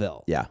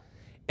Awfulville. Yeah.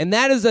 And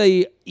that is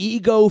a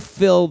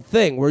ego-filled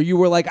thing where you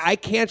were like, I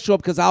can't show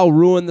up because I'll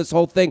ruin this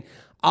whole thing.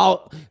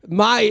 Us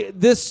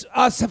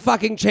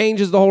fucking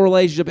changes the whole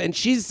relationship. And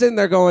she's sitting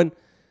there going,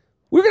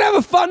 we're gonna have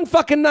a fun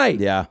fucking night.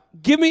 Yeah.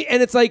 Give me,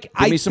 and it's like,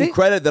 Give me some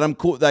credit that I'm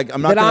cool. Like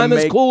I'm not that gonna I'm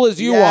as cool as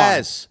you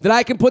are. That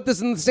I can put this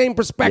in the same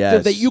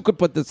perspective that you could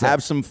put this in.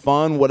 Have some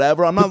fun,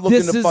 whatever. I'm not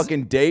looking to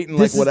fucking date and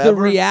like whatever. This is the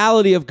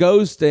reality of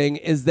ghosting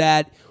is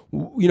that,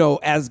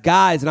 as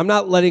guys, and I'm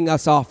not letting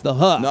us off the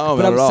hook. No,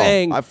 but not I'm at all.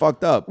 saying I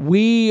fucked up.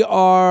 We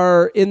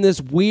are in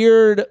this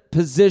weird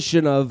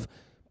position of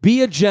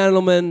be a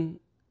gentleman,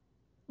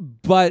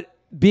 but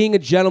being a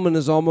gentleman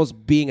is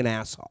almost being an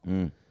asshole.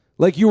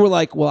 Like you were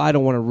like, well, I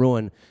don't want to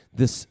ruin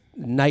this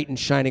knight in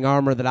shining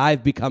armor that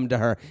I've become to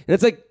her. And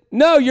it's like,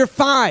 no, you're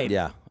fine.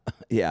 Yeah.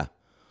 Yeah.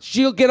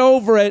 She'll get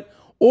over it,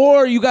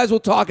 or you guys will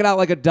talk it out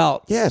like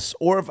adults. Yes.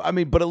 Or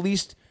but at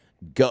least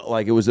go.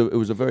 Like it was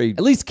a very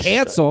at least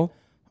cancel.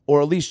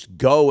 Or at least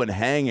go and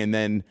hang, and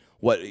then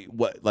what?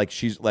 Like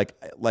she's like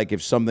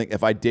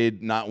if I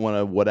did not want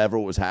to whatever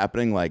was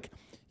happening, like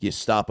you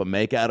stop a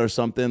makeout or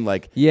something,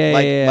 like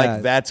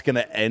like that's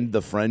gonna end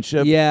the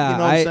friendship. Yeah, you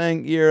know what I'm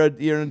saying? You're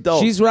an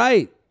adult. She's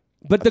right,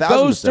 but the 1000%.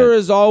 ghoster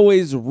is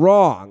always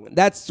wrong.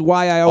 That's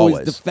why I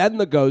always defend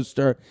the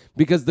ghoster,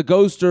 because the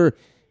ghoster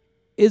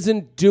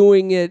isn't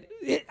doing it.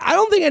 I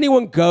don't think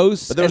anyone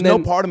ghosts. But there was no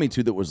part of me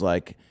too that was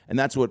like, and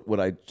that's what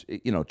I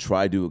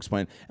tried to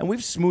explain, and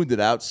we've smoothed it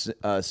out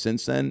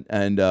since then.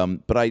 And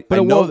but I it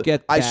know won't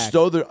get back.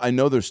 I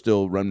know there's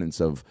still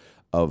remnants of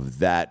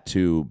that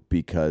too,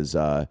 because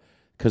I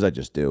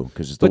just do,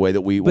 because it's the way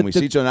that when we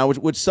see each other now,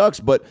 which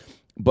sucks, but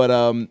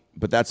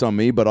that's on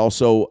me. But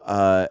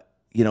also,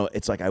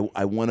 it's like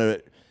I want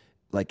to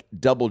like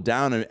double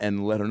down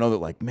and let her know that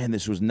like, man, there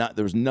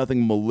was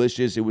nothing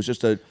malicious. It was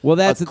just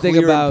that's the thing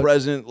about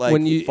present like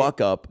when you fuck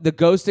up. The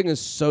ghosting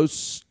is so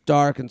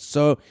stark and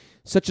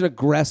such an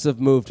aggressive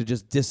move to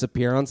just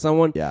disappear on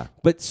someone. Yeah.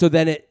 But so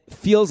then it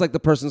feels like the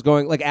person's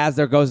going like as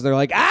they're ghosting, they're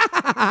like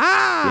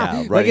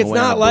yeah, like it's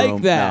not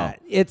like that.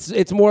 No.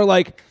 It's more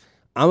like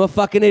I'm a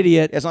fucking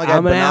idiot. It's not like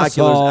I'm I have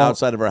binoculars asshole.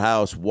 outside of her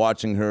house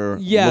watching her.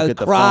 Yeah, look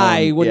at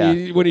cry the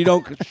phone. when you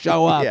don't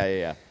show up.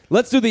 Yeah.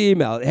 Let's do the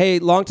email. Hey,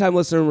 longtime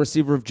listener and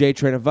receiver of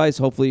J-Train advice.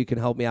 Hopefully you can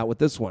help me out with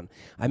this one.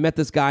 I met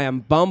this guy on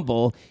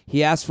Bumble.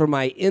 He asked for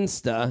my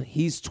Insta.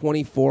 He's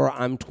 24.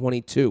 I'm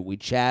 22. We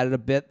chatted a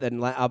bit,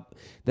 then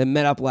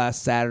met up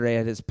last Saturday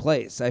at his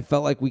place. I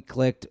felt like we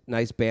clicked.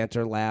 Nice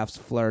banter, laughs,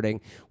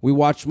 flirting. We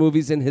watched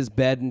movies in his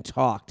bed and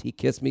talked. He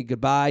kissed me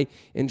goodbye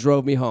and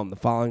drove me home. The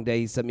following day,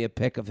 he sent me a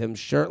pic of him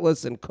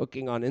shirtless and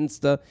cooking on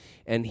Insta.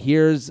 And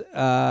here's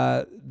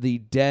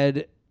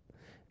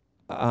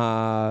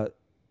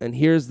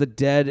the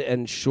dead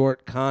and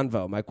short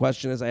convo. My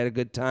question is, I had a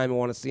good time and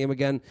want to see him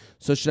again.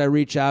 So should I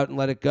reach out and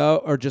let it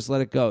go, or just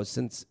let it go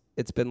since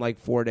it's been like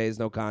 4 days,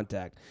 no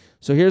contact?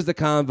 So here's the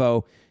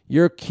convo.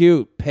 You're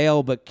cute,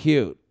 pale but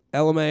cute.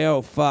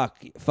 LMAO,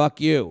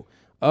 fuck you.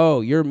 Oh,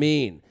 you're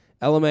mean.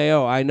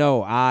 LMAO, I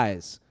know,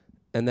 eyes.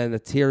 And then a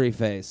teary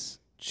face.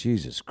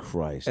 Jesus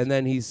Christ. And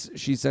then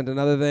she sent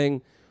another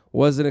thing.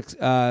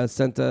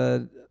 Sent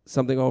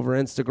something over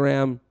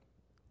Instagram.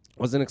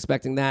 Wasn't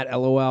expecting that,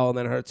 LOL, and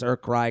then it's her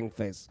crying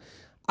face.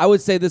 I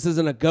would say this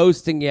isn't a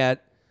ghosting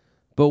yet,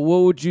 but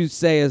what would you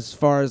say as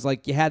far as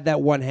like you had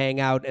that one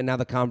hangout and now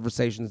the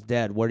conversation's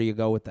dead? Where do you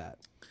go with that?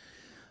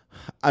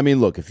 I mean,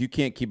 look, if you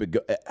can't keep it,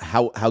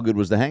 how good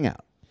was the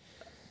hangout?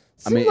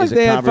 Seems like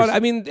they had fun. I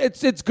mean,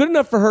 it's good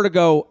enough for her to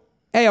go,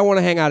 hey, I want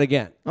to hang out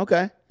again.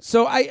 Okay.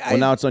 So well,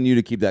 now it's on you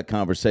to keep that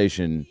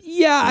conversation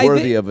worthy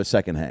worthy of a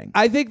second hang.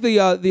 I think the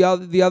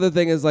other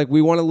thing is like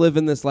we want to live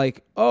in this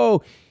like,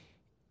 oh,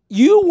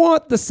 you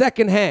want the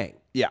second hang.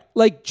 Yeah.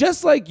 Like,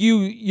 just like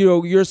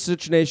your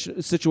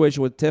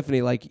situation with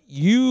Tiffany, like,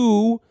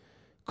 you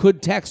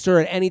could text her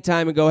at any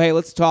time and go, hey,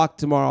 let's talk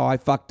tomorrow. I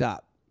fucked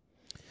up.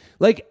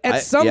 Like,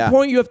 at some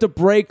point, you have to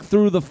break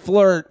through the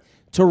flirt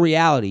to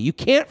reality. You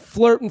can't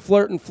flirt and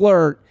flirt and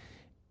flirt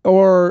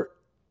or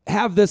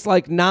have this,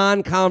 like,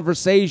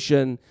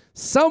 non-conversation.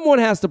 Someone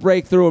has to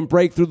break through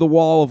the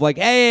wall of, like,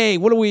 hey,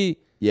 what do we...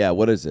 Yeah,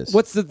 what is this?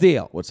 What's the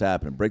deal? What's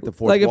happening? Break the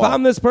fourth Like, wall. if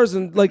I'm this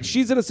person, like,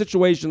 she's in a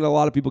situation that a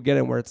lot of people get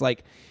in where it's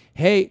like,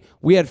 hey,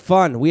 we had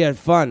fun.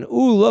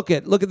 Ooh, look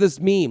at this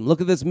meme.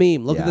 Look at this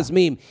meme. Look at this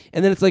meme.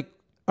 And then it's like,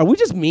 are we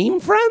just meme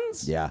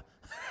friends? Yeah.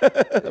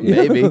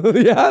 Maybe.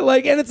 Yeah,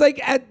 like, and it's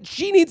like,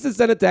 she needs to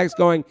send a text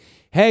going,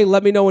 hey,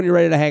 let me know when you're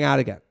ready to hang out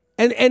again.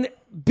 And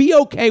be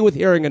okay with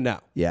hearing a no.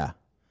 Yeah.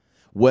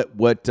 At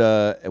what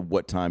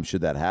time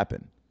should that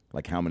happen?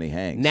 Like, how many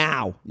hangs?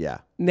 Now. Yeah.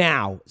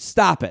 Now.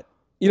 Stop it.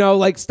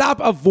 Like, stop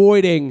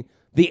avoiding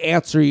the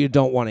answer you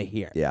don't want to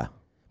hear. Yeah.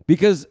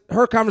 Because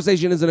her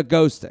conversation isn't a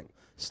ghosting.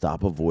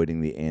 Stop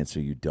avoiding the answer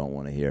you don't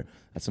want to hear.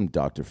 That's some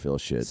Dr. Phil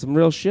shit. Some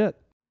real shit.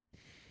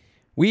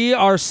 We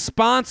are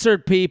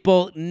sponsored,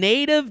 people.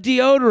 Native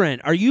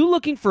deodorant. Are you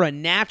looking for a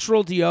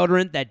natural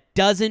deodorant that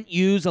doesn't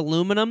use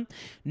aluminum?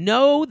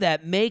 Know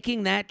that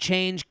making that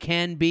change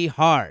can be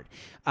hard.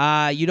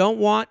 You don't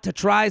want to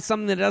try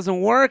something that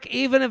doesn't work,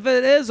 even if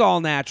it is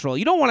all natural.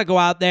 You don't want to go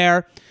out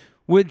there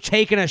with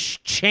taking a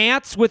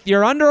chance with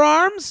your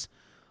underarms.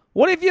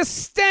 What if you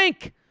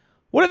stink?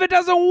 What if it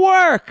doesn't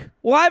work?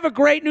 Well, I have a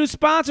great new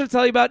sponsor to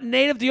tell you about,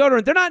 Native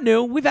Deodorant. They're not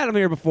new. We've had them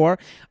here before.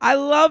 I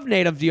love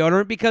Native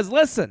Deodorant because,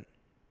 listen,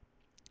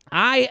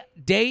 I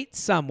date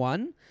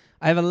someone.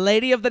 I have a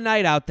lady of the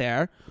night out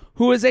there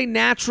who is a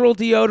natural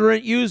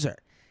deodorant user.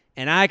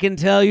 And I can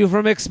tell you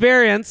from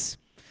experience,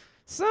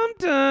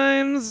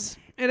 sometimes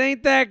it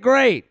ain't that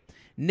great.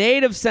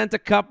 Native sent a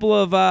couple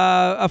of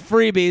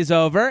freebies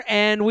over,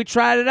 and we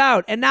tried it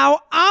out. And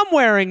now I'm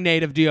wearing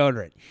Native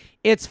deodorant.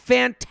 It's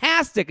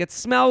fantastic. It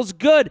smells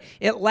good.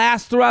 It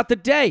lasts throughout the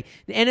day.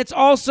 And it's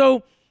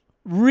also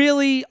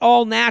really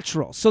all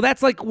natural. So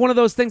that's like one of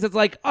those things that's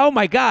like, oh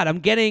my God, I'm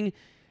getting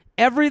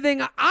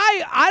everything.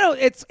 I don't,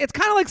 it's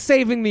kind of like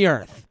saving the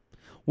earth.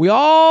 We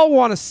all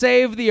want to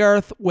save the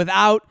earth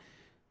without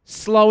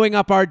slowing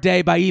up our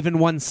day by even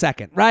 1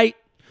 second, right?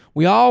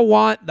 We all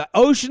want the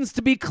oceans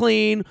to be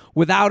clean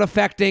without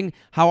affecting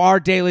how our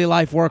daily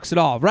life works at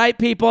all. Right,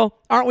 people?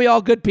 Aren't we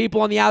all good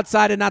people on the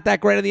outside and not that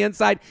great on the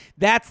inside?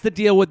 That's the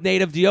deal with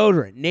Native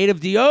Deodorant.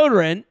 Native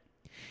Deodorant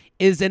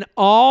is an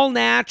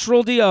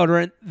all-natural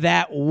deodorant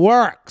that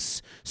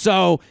works.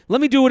 So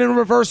let me do it in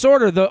reverse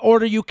order, the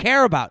order you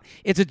care about.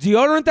 It's a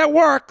deodorant that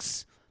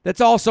works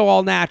that's also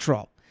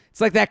all-natural.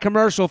 It's like that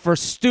commercial for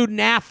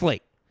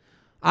student-athlete.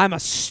 I'm a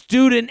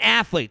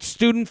student-athlete.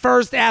 Student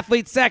first,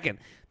 athlete second.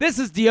 This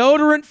is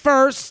deodorant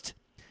first,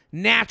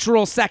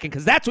 natural second,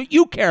 because that's what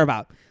you care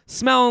about,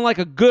 smelling like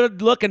a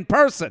good-looking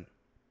person.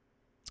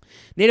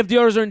 Native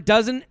deodorant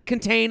doesn't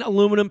contain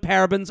aluminum,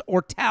 parabens,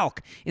 or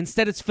talc.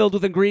 Instead, it's filled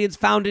with ingredients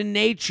found in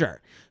nature.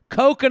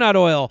 Coconut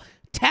oil,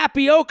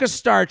 tapioca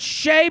starch,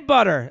 shea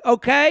butter,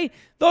 okay?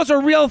 Those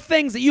are real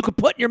things that you could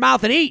put in your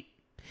mouth and eat.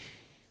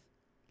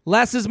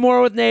 Less is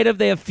more with Native.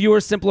 They have fewer,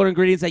 simpler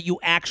ingredients that you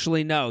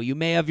actually know. You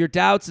may have your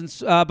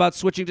doubts about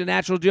switching to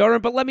natural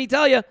deodorant, but let me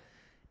tell you,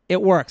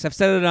 it works. I've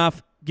said it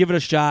enough. Give it a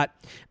shot.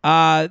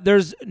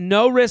 There's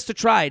no risk to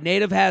try.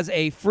 Native has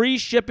a free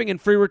shipping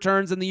and free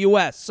returns in the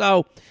U.S.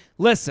 So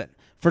listen,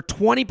 for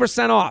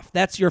 20% off,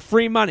 that's your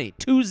free money,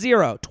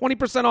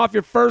 20% off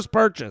your first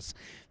purchase.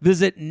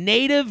 Visit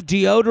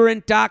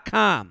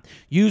nativedeodorant.com.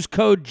 Use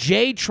code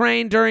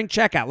JTRAIN during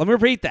checkout. Let me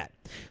repeat that.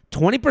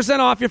 20%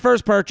 off your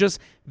first purchase.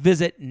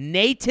 Visit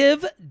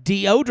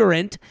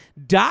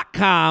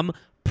nativedeodorant.com.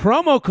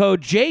 Promo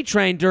code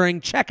JTRAIN during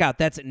checkout.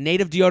 That's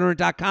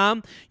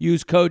nativedeodorant.com.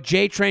 Use code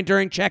JTRAIN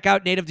during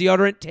checkout. Native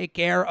Deodorant. Take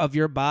care of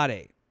your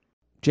body.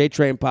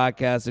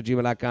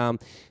 JTrainPodcast@gmail.com.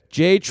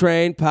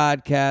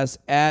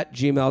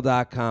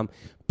 JTrainPodcast@gmail.com.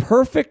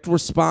 Perfect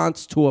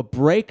response to a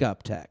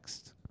breakup text.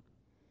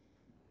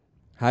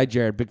 Hi,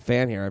 Jared. Big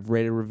fan here. I've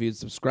rated, reviewed,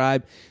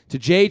 subscribed to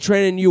J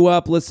Training You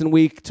Up. Listen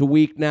week to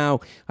week now.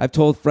 I've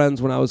told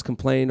friends when I was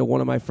complaining to one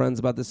of my friends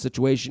about this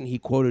situation, he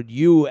quoted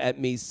you at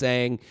me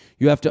saying,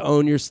 you have to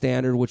own your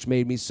standard, which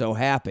made me so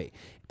happy.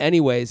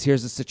 Anyways,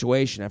 here's the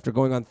situation. After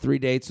going on 3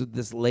 dates with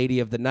this lady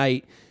of the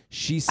night,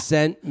 she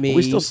sent me... Are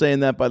we still saying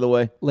that, by the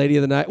way? Lady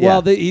of the night? Yeah.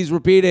 Well, he's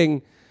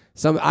repeating...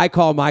 I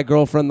call my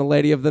girlfriend the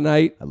lady of the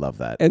night. I love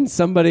that. And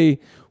somebody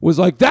was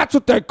like, that's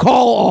what they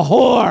call a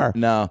whore.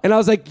 No. And I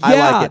was like, I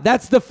yeah, like it.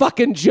 that's the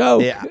fucking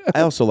joke. Yeah,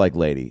 I also like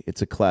lady.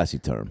 It's a classy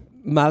term.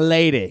 My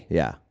lady.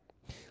 Yeah.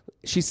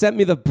 She sent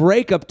me the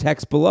breakup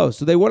text below.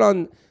 So they went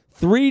on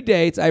 3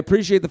 dates. I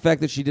appreciate the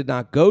fact that she did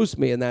not ghost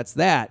me, and that's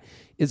that.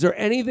 Is there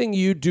anything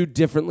you do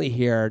differently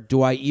here?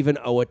 Do I even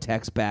owe a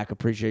text back?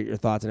 Appreciate your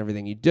thoughts and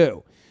everything you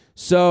do.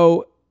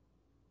 So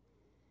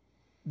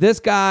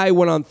this guy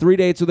went on 3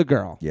 dates with a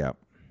girl. Yeah.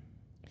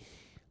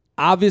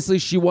 Obviously,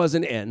 she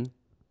wasn't in.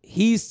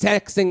 He's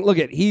texting. Look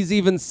he's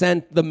even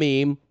sent the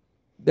meme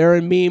They're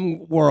in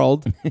meme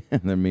world.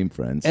 They're meme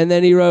friends. And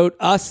then he wrote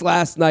us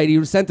last night.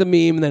 He sent a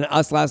meme and then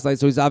us last night.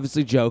 So he's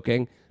obviously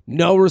joking.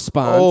 No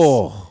response.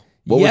 Oh,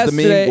 what was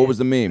the meme? What was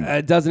the meme?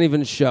 It doesn't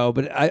even show,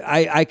 but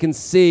I can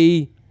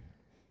see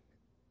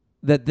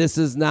that this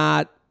is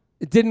not.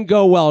 It didn't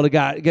go well to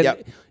get.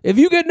 Yep. If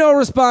you get no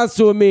response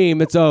to a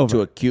meme, it's over.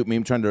 To a cute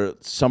meme trying to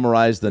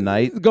summarize the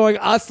night. Going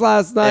us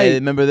last night. Hey,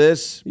 remember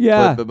this?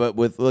 Yeah. But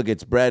with, look,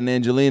 it's Brad and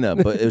Angelina,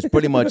 but it was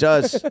pretty much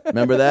us.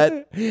 Remember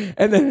that?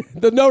 And then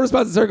the no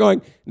responses are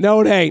going,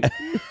 no, it ain't.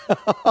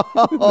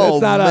 Oh,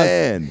 not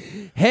man. Us.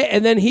 Hey,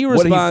 and then he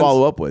responds. What did he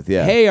follow up with?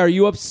 Yeah. Hey, are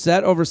you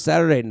upset over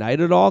Saturday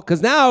night at all?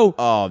 Because now.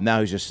 Oh,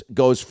 now he just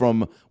goes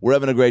from we're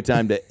having a great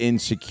time to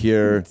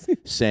insecure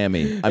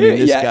Sammy. I mean,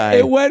 this guy.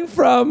 It went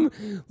from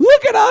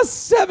look at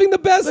us having the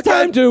best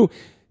time to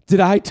did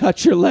I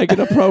touch your leg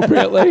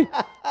inappropriately?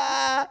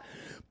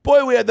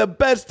 Boy, we had the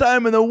best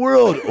time in the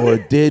world. Or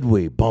did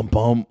we? Bum,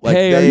 bum. Like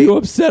hey, are you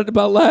upset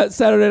about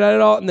Saturday night at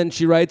all? And then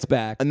she writes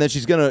back. And then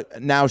she's going to,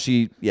 now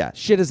she, yeah.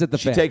 Shit is at the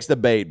fan. She takes the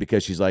bait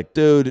because she's like,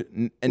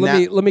 dude. And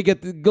let me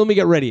get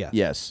rid of you.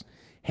 Yes.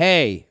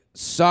 Hey,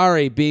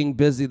 sorry being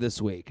busy this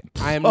week.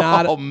 I am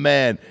not. Oh,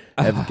 man.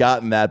 I've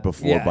gotten that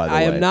before, by the way.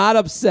 I am not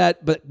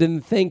upset, but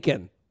been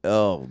thinking.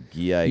 Oh,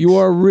 yikes. You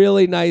are a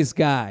really nice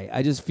guy.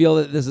 I just feel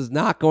that this is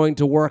not going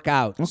to work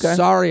out. Okay.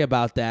 Sorry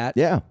about that.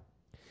 Yeah.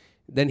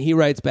 Then he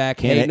writes back,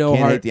 Can't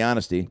hate the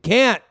honesty.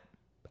 Can't.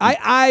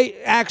 I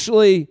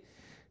actually,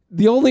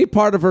 the only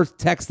part of her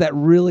text that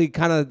really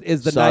kind of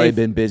is the sorry, knife.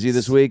 been busy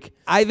this week?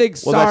 I think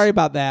sorry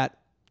about that.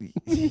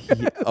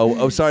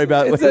 Sorry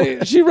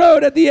about she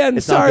wrote at the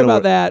end, sorry about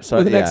work. that,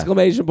 with an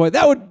exclamation point.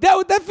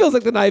 That feels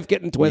like the knife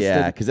getting twisted.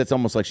 Yeah, because that's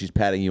almost like she's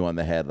patting you on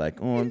the head,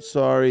 like, oh, I'm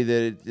sorry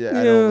that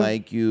I don't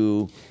like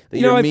you.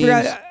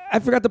 I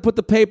forgot to put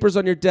the papers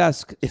on your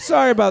desk.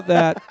 Sorry about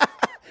that.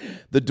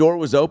 The door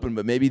was open,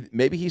 but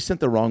maybe he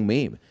sent the wrong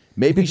meme.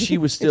 Maybe she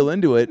was still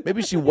into it.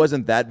 Maybe she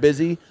wasn't that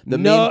busy. The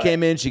meme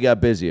came in, she got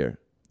busier.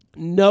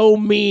 No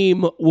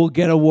meme will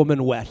get a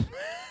woman wet.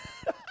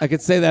 I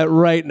could say that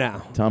right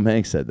now. Tom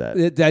Hanks said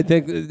that. I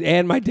think,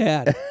 and my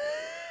dad.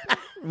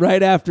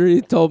 Right after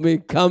he told me,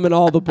 come in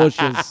all the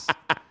bushes.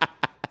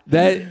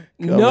 That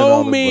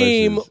no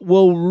meme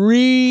will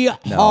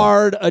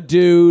re-hard a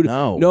dude.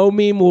 No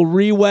meme will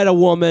re-wet a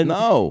woman.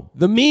 No.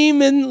 The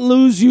meme and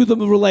lose you the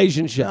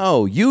relationship.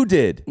 No, you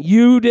did.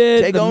 You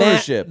did. Take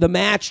ownership. The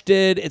match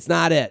did. It's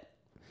not it.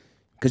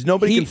 Because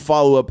nobody can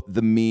follow up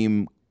the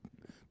meme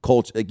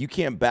culture. Like, you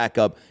can't back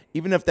up.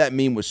 Even if that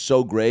meme was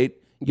so great,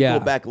 you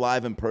go back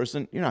live in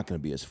person, you're not going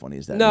to be as funny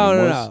as that meme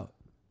was. No.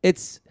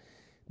 It's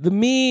the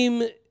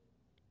meme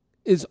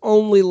is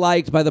only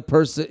liked by the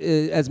person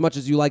as much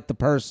as you like the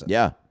person.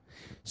 Yeah.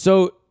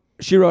 So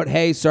she wrote,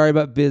 "Hey, sorry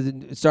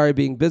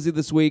being busy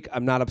this week.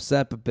 I'm not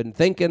upset, but been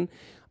thinking.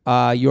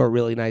 You're a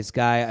really nice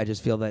guy. I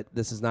just feel that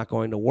this is not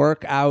going to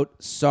work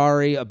out.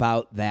 Sorry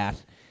about that."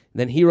 And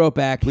then he wrote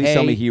back, Please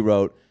tell me he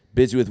wrote,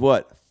 busy with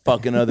what?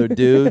 Fucking other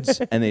dudes?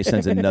 And then he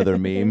sends another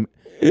meme.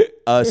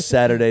 Us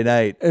Saturday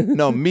night.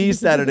 No, me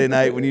Saturday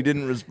night when you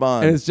didn't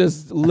respond. And it's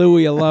just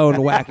Louis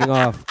alone whacking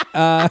off.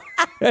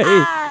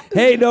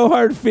 Hey, no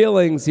hard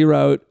feelings, he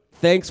wrote.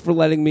 Thanks for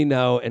letting me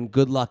know and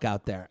good luck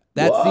out there.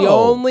 That's the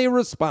only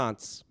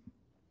response.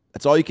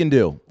 That's all you can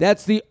do.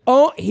 That's the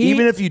only...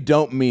 Even if you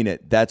don't mean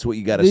it, that's what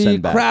you got to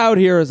send back. The crowd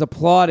here is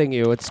applauding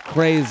you. It's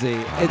crazy.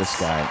 This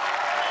guy.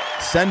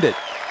 Send it.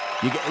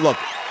 Look,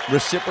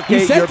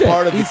 reciprocate your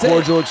part of the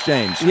cordial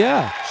exchange.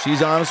 Yeah.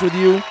 She's honest with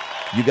you.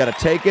 You got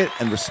to take it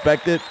and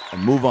respect it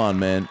and move on,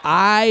 man.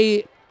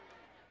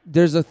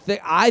 There's a thing.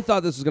 I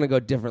thought this was going to go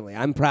differently.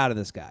 I'm proud of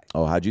this guy.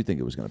 Oh, how'd you think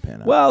it was going to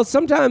pan out? Well,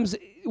 sometimes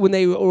when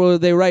they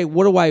write,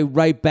 what do I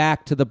write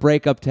back to the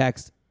breakup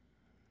text?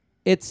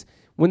 It's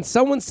when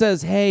someone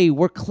says, "Hey,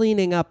 we're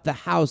cleaning up the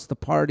house. The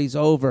party's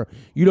over."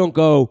 You don't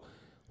go,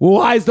 "Well,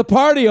 why is the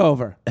party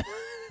over?"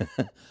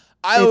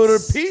 I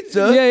ordered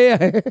pizza. Yeah.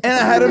 And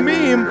I had a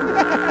meme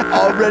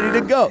all ready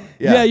to go.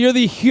 Yeah, you're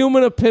the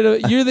human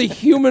you're the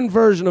human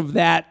version of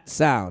that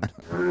sound.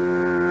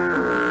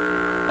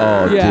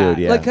 Oh, dude,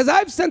 yeah. Like, because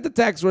I've sent the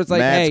text where it's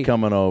like, Matt's hey,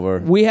 coming over.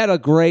 We had a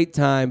great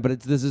time,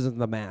 but this isn't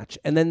the match.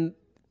 And then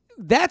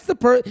that's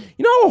the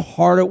you know how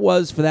hard it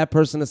was for that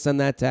person to send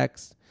that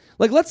text?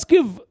 Like, let's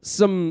give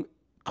some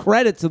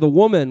credit to the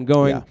woman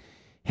going,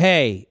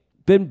 hey,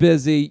 been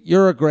busy.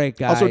 You're a great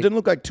guy. Also, it didn't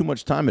look like too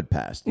much time had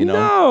passed, you know?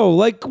 No,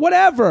 like,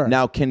 whatever.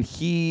 Now,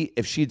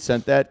 if she'd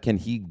sent that, can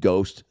he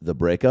ghost the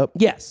breakup?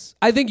 Yes.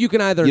 I think you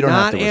can either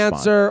not respond.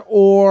 answer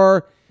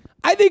or...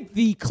 I think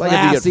the classy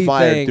like if you get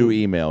fired thing, through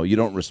email, you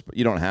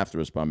don't have to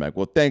respond back.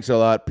 Well, thanks a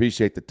lot.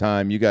 Appreciate the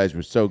time. You guys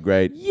were so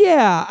great.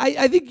 Yeah,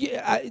 I think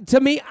to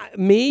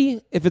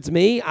me, if it's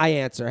me, I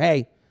answer,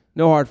 hey,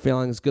 no hard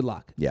feelings. Good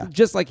luck. Yeah.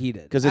 Just like he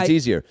did. Because it's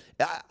easier.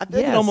 I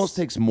think it almost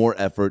takes more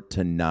effort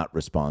to not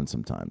respond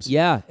sometimes.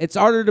 Yeah. It's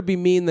harder to be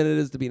mean than it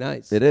is to be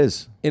nice. It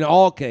is. In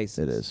all cases.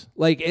 It is.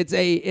 Like, it's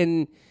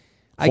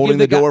holding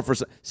the door for...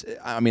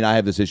 I mean, I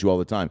have this issue all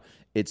the time.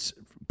 It's...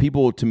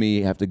 People, to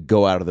me, have to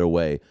go out of their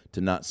way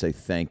to not say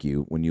thank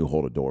you when you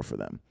hold a door for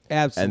them.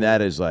 Absolutely. And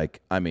that is like,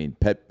 I mean,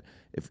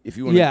 if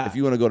you want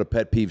to go to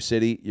Pet Peeve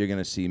City, you're going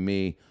to see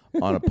me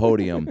on a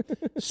podium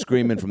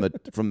screaming from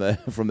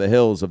the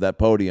hills of that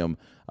podium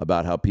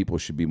about how people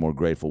should be more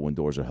grateful when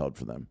doors are held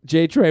for them.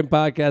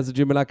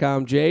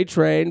 JTrainPodcast@gmail.com.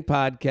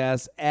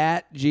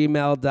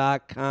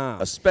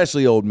 JTrainPodcast@gmail.com.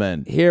 Especially old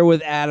men. Here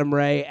with Adam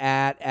Ray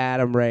at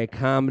Adam Ray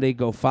Comedy.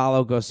 Go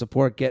follow, go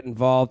support, get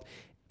involved.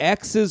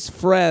 Ex's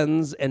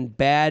friends and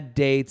bad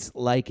dates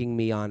liking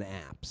me on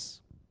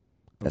apps.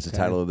 That's the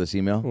title of this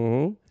email?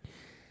 Mm-hmm.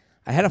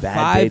 I had a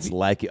Bad dates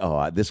like it.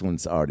 Oh, this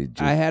one's already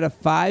juicy. I had a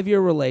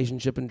 5-year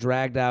relationship and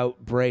dragged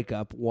out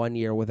breakup 1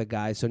 year with a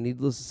guy. So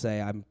needless to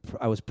say,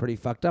 I was pretty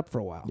fucked up for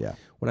a while. Yeah.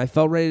 When I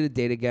felt ready to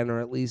date again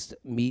or at least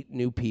meet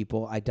new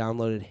people, I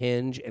downloaded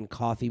Hinge and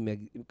Coffee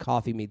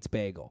Meets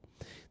Bagel.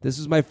 This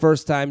was my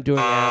first time doing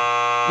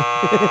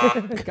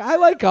app. I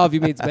like Coffee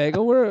Meets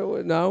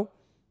Bagel. No?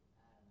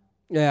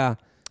 Yeah.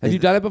 Have you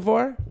done it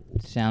before?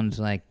 Sounds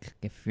like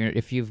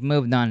if you've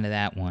moved on to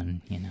that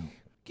one, you know.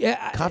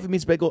 Yeah. Coffee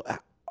Meets Bagel.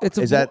 It's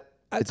a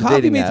Coffee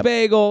dating Meets app.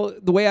 Bagel.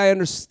 The way I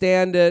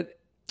understand it,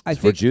 I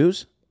think for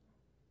Jews.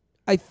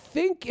 I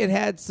think it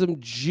had some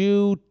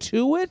Jew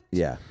to it.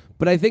 Yeah,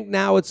 but I think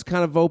now it's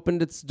kind of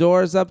opened its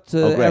doors up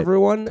to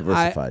everyone.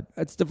 Diversified.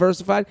 It's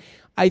diversified.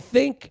 I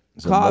think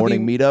it's a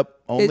morning meetup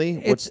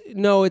only.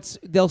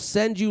 They'll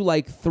send you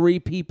like 3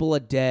 people a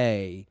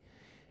day.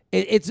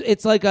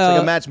 It's like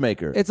a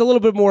matchmaker. It's a little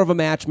bit more of a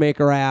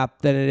matchmaker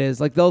app than it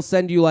is. Like they'll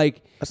send you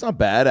like. That's not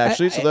bad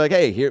actually. So they're like,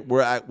 hey, here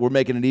we're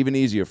making it even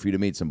easier for you to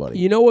meet somebody.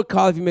 You know what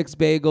Coffee Mix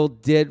Bagel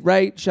did,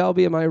 right,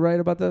 Shelby? Am I right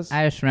about this?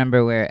 I just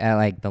remember where at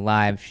like the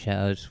live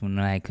shows when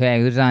like,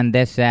 hey, who's on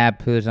this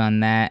app, who's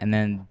on that, and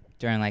then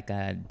during like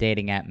a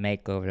dating app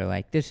makeover, they're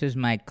like, this is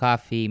my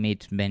Coffee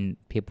Meets Ben.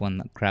 People in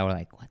the crowd were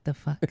like, what the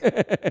fuck?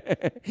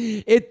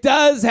 It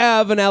does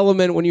have an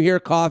element when you hear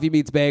Coffee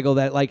Meets Bagel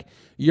that like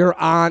your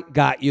aunt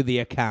got you the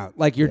account.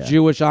 Like your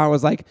Jewish aunt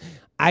was like,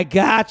 I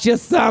got you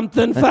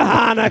something for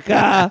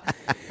Hanukkah.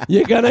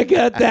 You're going to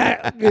get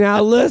that.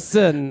 Now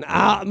listen,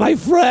 my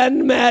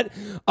friend met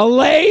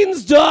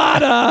Elaine's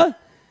daughter.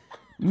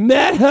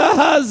 Met her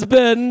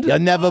husband. You'll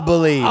never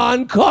believe.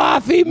 On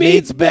Coffee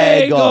Meets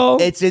Bagel.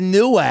 It's a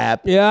new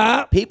app.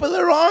 Yeah. People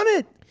are on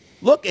it.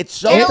 Look, it's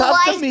so Get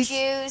tough a to meet.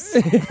 Jews.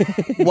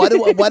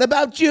 What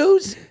about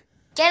Jews?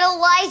 Get a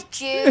life,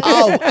 Jews.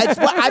 Oh,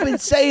 I've been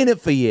saying it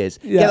for years.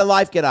 Yeah. Get a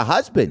life, get a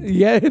husband.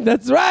 Yeah,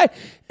 that's right.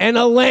 And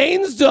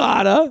Elaine's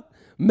daughter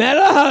met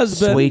her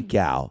husband. Sweet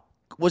gal.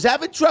 Was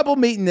having trouble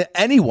meeting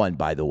anyone,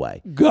 by the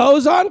way.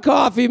 Goes on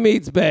Coffee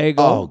Meets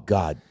Bagel. Oh,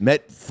 God.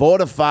 Met 4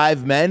 to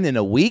 5 men in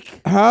a week?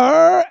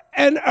 Her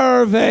and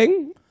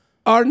Irving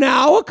are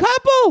now a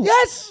couple.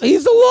 Yes.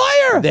 He's a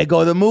lawyer. They go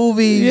to the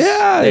movies.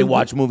 Yeah. They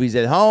watch movies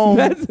at home.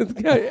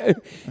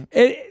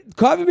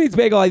 Coffee Meets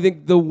Bagel, I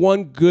think the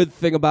one good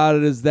thing about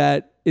it is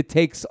that it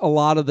takes a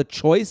lot of the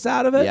choice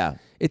out of it. Yeah.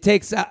 It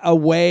takes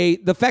away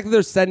the fact that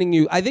they're sending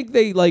you. I think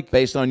they like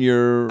based on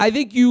your. I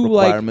think you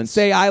like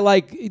say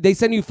they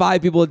send you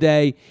 5 people a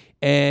day,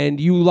 and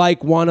you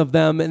like one of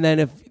them, and then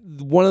if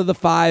one of the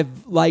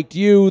 5 liked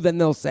you, then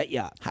they'll set you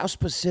up. How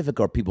specific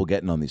are people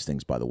getting on these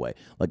things? By the way,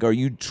 like, are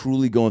you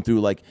truly going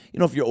through like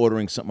if you're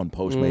ordering something on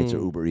Postmates or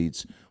Uber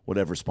Eats,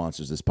 whatever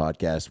sponsors this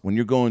podcast, when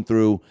you're going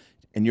through.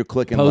 And you're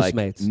clicking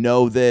Postmates. Like,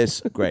 know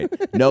this,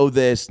 great. Know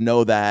this,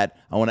 know that.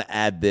 I want to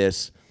add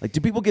this. Like, do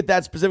people get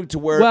that specific to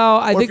where? Well,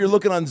 I think if you're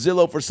looking on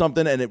Zillow for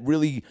something and it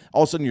really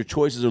all of a sudden your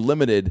choices are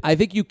limited. I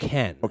think you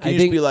can. Or can you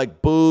just be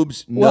like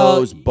boobs,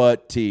 nose,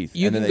 butt, teeth,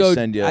 you and then can they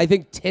send you. I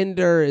think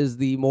Tinder is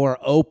the more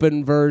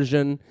open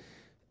version.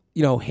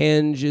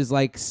 Hinge is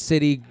like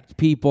city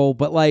people,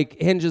 but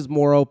like Hinge is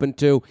more open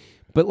too.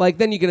 But like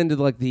then you get into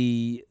like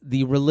the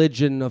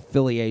religion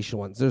affiliation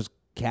ones. There's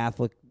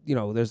Catholic.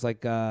 There's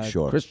like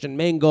Christian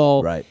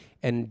Mingle, right,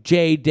 and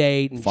J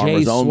Date and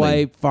Farmers J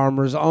Swipe,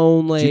 Farmers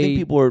Only. Do you think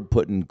people are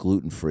putting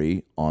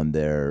gluten-free on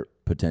their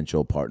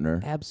potential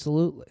partner?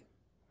 Absolutely.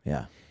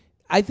 Yeah.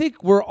 I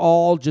think we're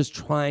all just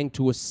trying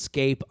to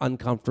escape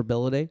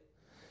uncomfortability.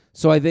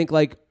 So I think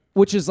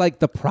which is like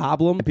the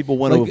problem. And people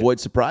want to avoid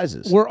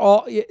surprises. We're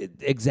all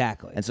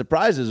exactly. And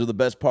surprises are the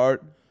best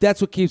part.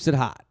 That's what keeps it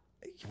hot.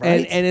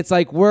 Right. And it's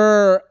like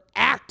we're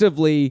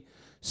actively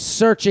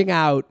searching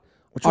out.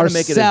 We're trying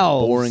ourselves. To make it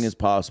as boring as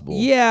possible.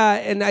 Yeah,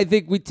 and I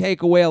think we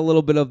take away a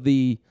little bit of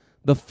the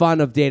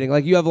fun of dating.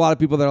 Like you have a lot of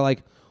people that are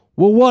like,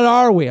 well, what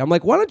are we? I'm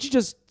like, why don't you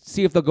just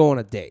see if they'll go on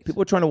a date?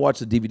 People are trying to watch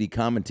the DVD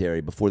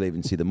commentary before they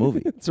even see the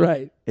movie. That's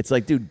right. It's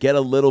like, dude, get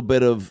a little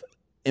bit of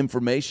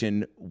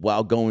information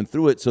while going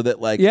through it so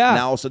that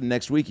now all of a sudden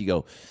next week you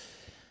go,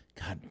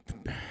 God,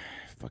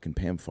 fucking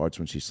Pam farts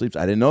when she sleeps.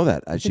 I didn't know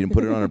that. She didn't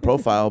put it on her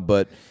profile,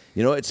 but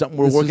it's something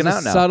we're working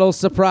out now. Subtle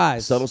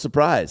surprise. Subtle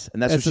surprise.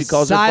 And that's it's what she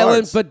calls it.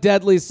 Silent but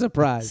deadly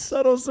surprise.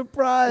 Subtle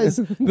surprise.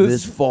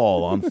 This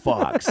fall on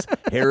Fox,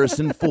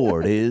 Harrison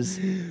Ford is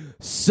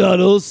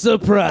Subtle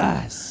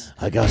Surprise.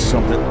 I got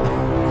something.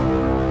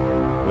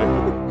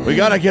 We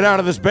got to get out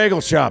of this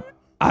bagel shop.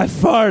 I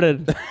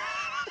farted.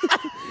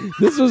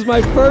 This was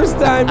my first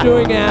time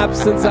doing apps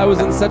since I was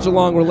in such a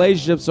long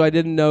relationship, so I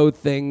didn't know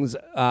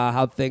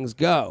how things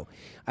go.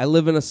 I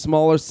live in a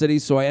smaller city,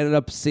 so I ended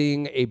up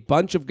seeing a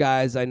bunch of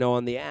guys I know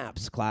on the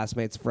apps,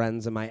 classmates,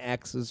 friends, and my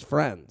ex's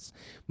friends.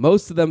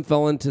 Most of them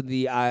fell into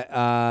the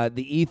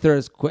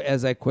ether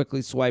as I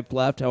quickly swiped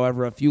left.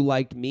 However, a few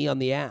liked me on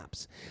the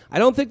apps. I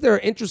don't think they're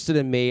interested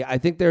in me. I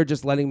think they're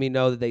just letting me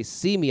know that they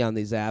see me on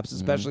these apps,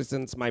 especially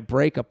since my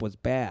breakup was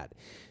bad.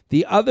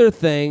 The other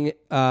thing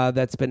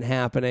that's been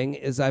happening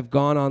is I've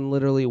gone on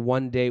literally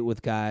one date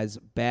with guys,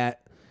 bad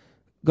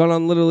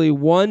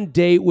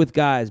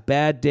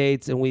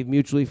dates, and we've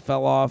mutually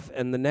fell off,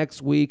 and the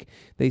next week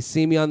they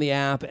see me on the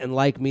app and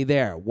like me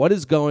there. What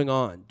is going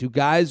on? Do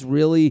guys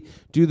really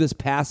do this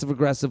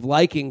passive-aggressive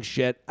liking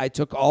shit? It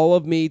took all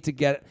of me to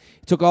get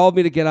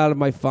out of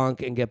my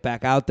funk and get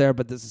back out there,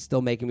 but this is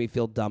still making me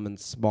feel dumb and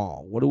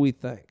small. What do we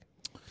think?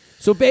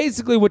 So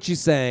basically what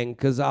she's saying,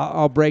 because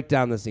I'll break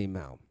down this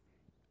email.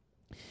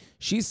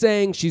 She's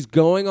saying she's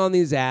going on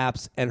these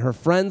apps and her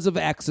friends of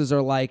exes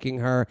are liking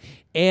her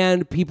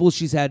and people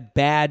she's had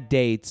bad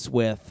dates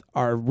with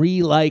are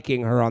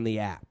re-liking her on the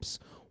apps.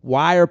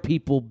 Why are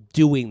people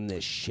doing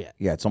this shit?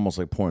 Yeah, it's almost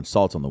like pouring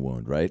salt on the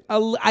wound, right?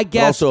 I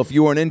guess. But also, if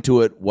you weren't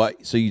into it,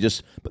 what? So you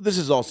just. But this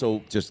is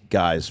also just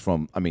guys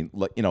from. I mean,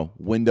 like,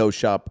 window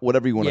shop,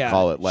 whatever you want to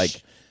call it.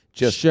 Like,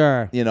 just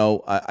sure.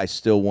 I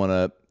still want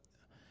to.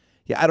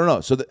 Yeah, I don't know.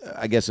 So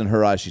I guess in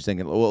her eyes, she's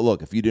thinking, well,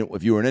 look, if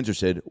you weren't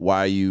interested, why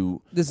are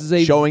you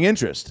showing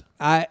interest?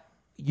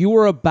 You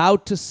were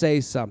about to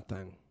say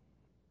something,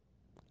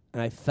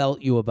 and I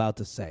felt you about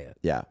to say it.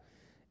 Yeah.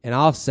 And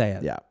I'll say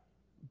it. Yeah.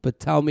 But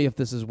tell me if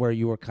this is where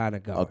you were kind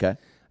of going. Okay.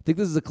 I think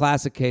this is a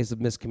classic case of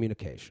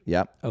miscommunication.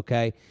 Yeah.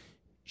 Okay.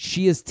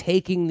 She is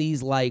taking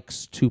these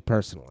likes too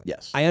personally.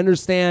 Yes. I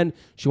understand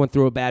she went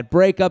through a bad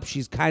breakup.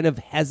 She's kind of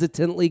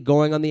hesitantly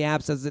going on the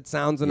apps as it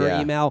sounds in her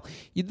email.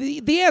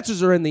 The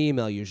answers are in the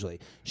email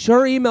usually.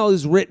 Her email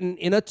is written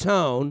in a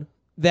tone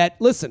that,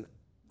 listen,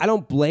 I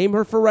don't blame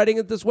her for writing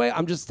it this way.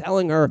 I'm just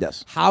telling her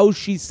how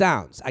she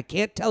sounds. I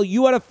can't tell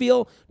you how to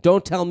feel.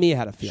 Don't tell me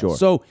how to feel. Sure.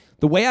 So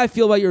the way I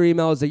feel about your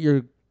email is that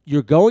you're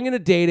going into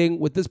dating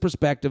with this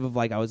perspective of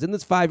like, I was in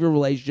this 5-year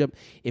relationship.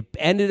 It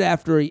ended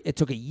after it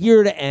took a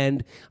year to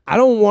end. I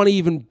don't want to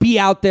even be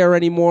out there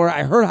anymore.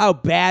 I heard how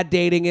bad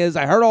dating is.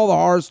 I heard all the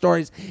horror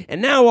stories.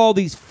 And now all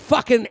these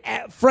fucking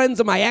friends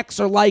of my ex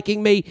are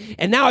liking me.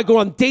 And now I go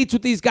on dates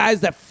with these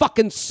guys that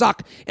fucking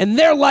suck. And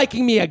they're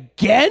liking me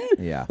again?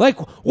 Yeah. Like,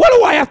 what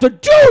do I have to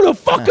do to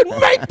fucking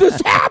make this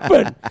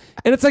happen?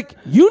 And it's like,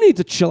 you need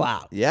to chill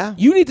out. Yeah.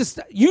 You need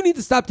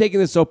to stop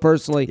taking this so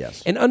personally.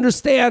 Yes. And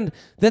understand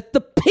that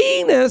the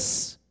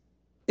penis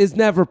is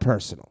never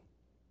personal.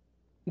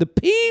 The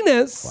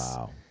penis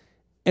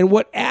and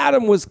what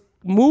Adam was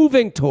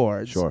moving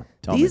towards. Sure.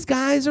 These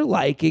guys are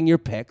liking your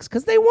pics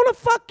because they want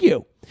to fuck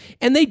you.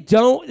 And they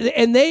don't,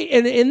 and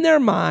in their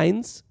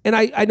minds, and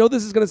I know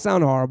this is going to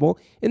sound horrible,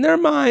 in their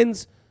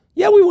minds,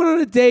 yeah, we went on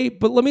a date,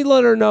 but let me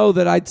let her know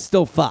that I'd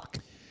still fuck.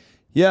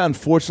 Yeah,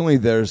 unfortunately,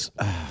 there's,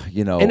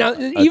 and now,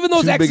 even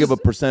those too exes, big of a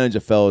percentage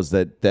of fellas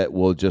that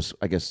will just,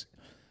 I guess,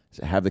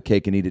 have the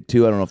cake and eat it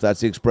too. I don't know if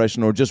that's the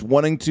expression, or just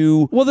wanting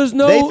to. Well,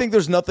 they think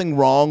there's nothing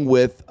wrong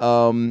with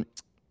doing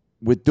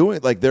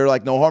it. Like, they're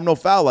like, no harm, no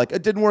foul. Like,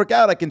 it didn't work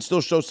out, I can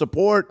still show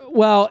support.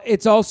 Well,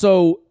 it's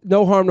also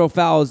no harm, no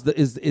foul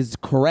is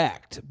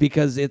correct,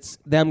 because it's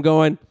them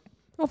going,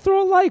 I'll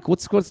throw a like.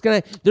 What's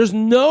gonna? There's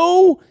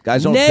no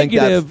guys don't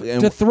negative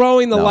think that, to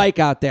throwing the like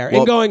out there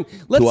and going,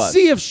 let's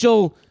see if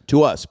she'll.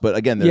 To us, but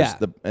again, there's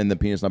the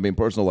penis not being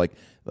personal.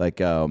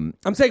 Like I'm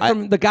saying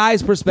from the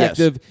guy's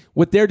perspective,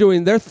 what they're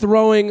doing, they're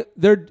throwing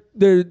their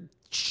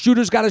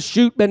shooters got to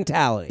shoot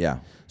mentality. Yeah.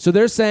 So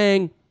they're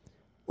saying,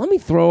 let me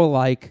throw a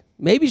like.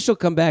 Maybe she'll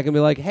come back and be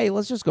like, hey,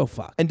 let's just go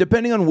fuck. And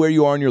depending on where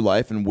you are in your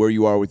life and where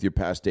you are with your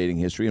past dating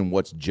history and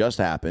what's just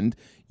happened,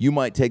 you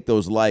might take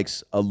those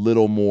likes a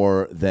little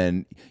more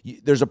than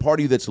there's a part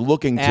of you that's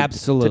looking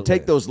to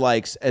take those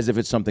likes as if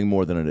it's something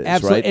more than it is.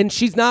 Absolutely. Right? And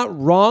she's not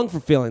wrong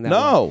for feeling that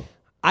No. way.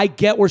 I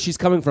get where she's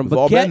coming from. We've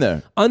all been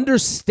there.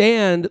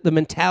 Understand the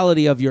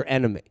mentality of your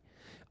enemy.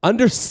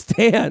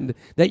 Understand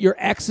that your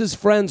ex's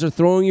friends are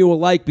throwing you a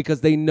like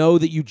because they know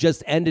that you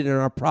just ended and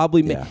are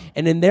probably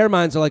and in their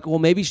minds are like, well,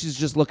 maybe she's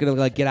just looking to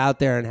like get out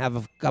there and have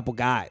a couple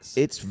guys.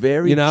 It's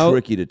very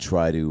tricky to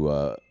try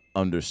to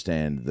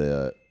understand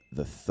the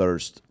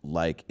thirst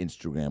like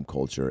Instagram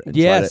culture and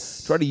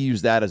try to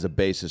use that as a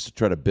basis to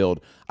try to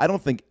build. I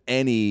don't think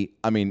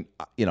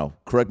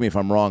correct me if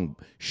I'm wrong,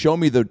 show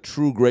me the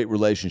true great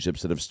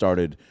relationships that have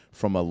started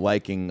from a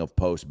liking of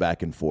posts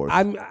back and forth.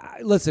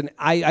 Listen,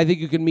 I think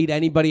you can meet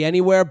anybody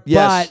anywhere,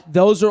 yes. but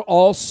those are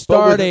all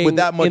starting with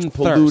that much in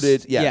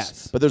polluted. Thirst.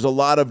 Yes. But there's a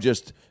lot of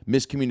just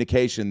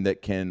miscommunication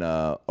that can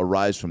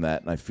arise from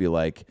that, and I feel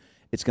like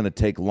it's going to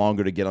take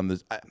longer to get on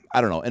this.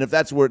 I don't know. And if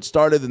that's where it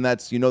started, then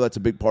that's a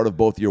big part of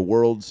both your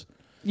worlds.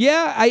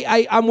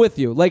 Yeah, I'm with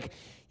you. Like,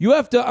 you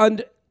have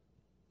to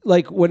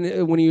like when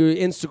you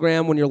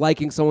Instagram, when you're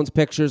liking someone's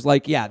pictures,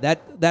 like, yeah,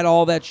 that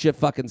all that shit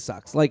fucking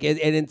sucks. Like, and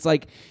it's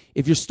like,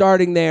 if you're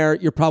starting there,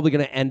 you're probably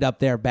going to end up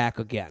there back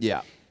again.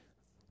 Yeah.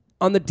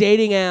 On the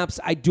dating apps,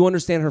 I do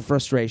understand her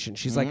frustration.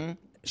 She's like,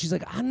 she's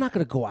like, I'm not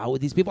going to go out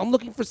with these people. I'm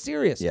looking for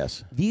serious.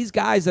 Yes. These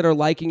guys that are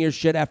liking your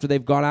shit after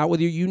they've gone out with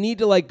you, you need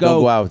to like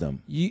Don't go out with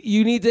them.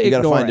 You need to You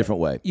ignore gotta find it. a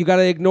different way. You got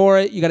to ignore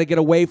it. You got to get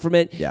away from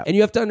it. Yeah. And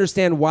you have to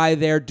understand why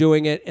they're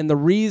doing it. And the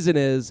reason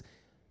is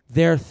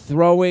they're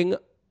throwing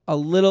a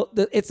little,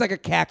 it's like a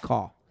cat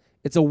call.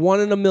 It's a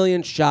 1 in a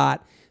million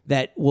shot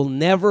that will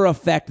never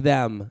affect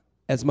them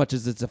as much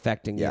as it's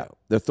affecting Yeah. you.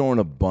 They're throwing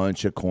a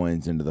bunch of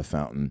coins into the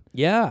fountain.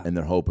 Yeah. And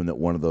they're hoping that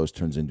one of those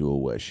turns into a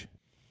wish.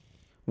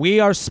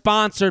 We are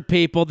sponsored,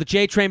 people. The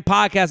J-Train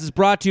podcast is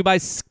brought to you by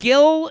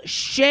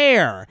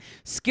Skillshare.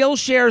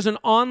 Skillshare is an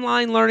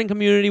online learning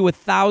community with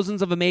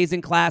thousands of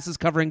amazing classes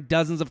covering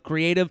dozens of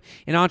creative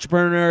and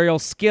entrepreneurial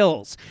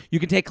skills. You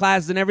can take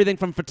classes in everything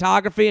from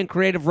photography and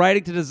creative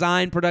writing to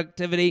design,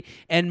 productivity,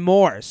 and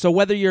more. So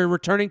whether you're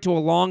returning to a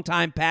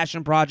long-time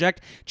passion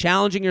project,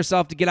 challenging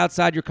yourself to get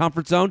outside your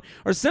comfort zone,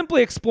 or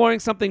simply exploring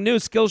something new,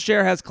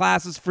 Skillshare has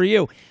classes for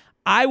you.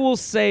 I will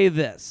say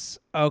this,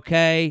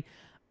 okay?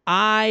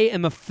 I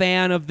am a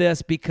fan of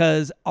this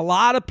because a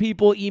lot of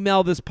people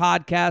email this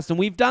podcast, and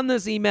we've done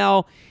this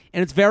email,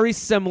 and it's very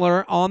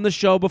similar on the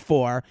show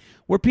before,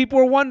 where people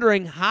are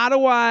wondering, how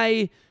do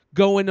I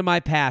go into my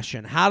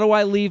passion? How do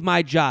I leave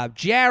my job?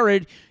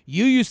 Jared,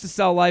 you used to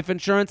sell life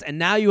insurance, and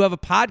now you have a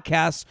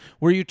podcast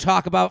where you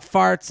talk about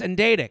farts and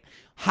dating.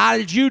 How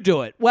did you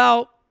do it?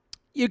 Well,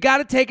 you got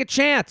to take a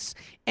chance.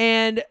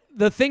 And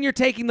the thing you're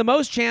taking the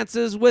most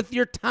chances with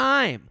your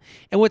time.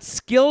 And what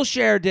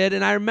Skillshare did,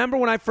 and I remember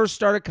when I first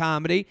started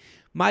comedy,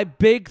 my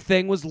big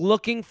thing was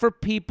looking for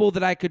people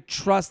that I could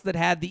trust that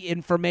had the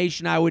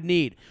information I would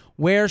need.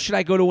 Where should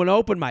I go to an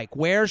open mic?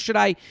 What should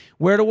I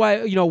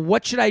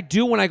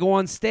do when I go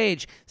on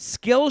stage?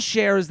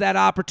 Skillshare is that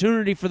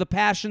opportunity for the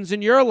passions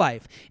in your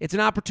life. It's an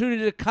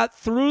opportunity to cut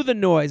through the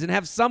noise and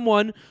have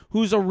someone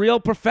who's a real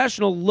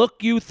professional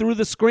look you through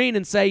the screen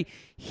and say,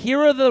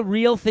 here are the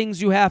real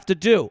things you have to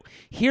do.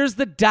 Here's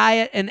the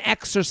diet and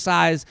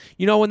exercise.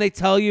 You know, when they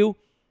tell you,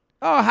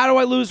 oh, how do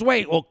I lose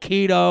weight? Well,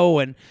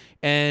 keto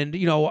and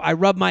I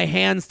rub my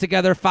hands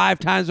together 5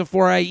 times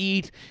before I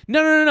eat.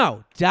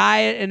 No.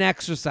 Diet and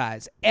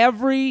exercise.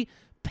 Every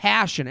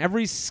passion,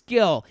 every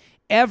skill,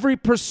 every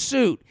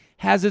pursuit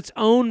has its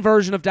own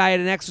version of diet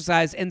and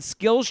exercise, and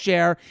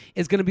Skillshare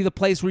is going to be the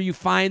place where you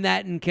find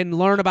that and can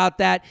learn about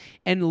that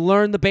and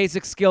learn the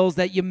basic skills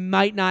that you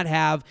might not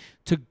have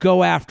to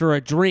go after a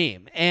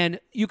dream.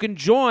 And you can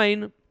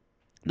join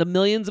the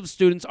millions of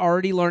students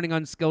already learning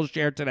on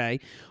Skillshare today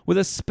with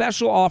a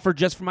special offer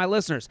just for my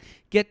listeners.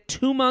 Get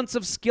 2 months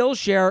of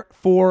Skillshare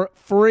for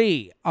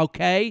free,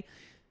 okay?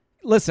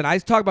 Listen, I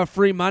talk about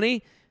free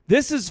money.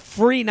 This is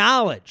free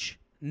knowledge.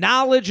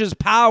 Knowledge is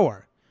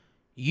power.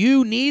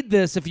 You need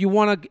this if you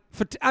want to...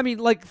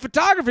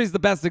 photography is the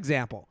best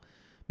example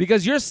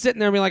because you're sitting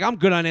there and being like, I'm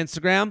good on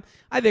Instagram.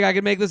 I think I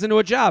can make this into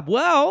a job.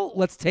 Well,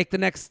 let's take the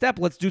next step.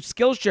 Let's do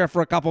Skillshare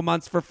for a couple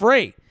months for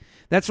free.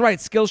 That's right.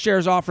 Skillshare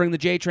is offering the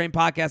J-Train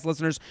podcast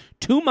listeners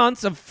 2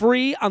 months of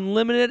free,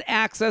 unlimited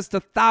access to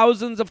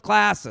thousands of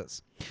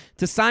classes.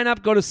 To sign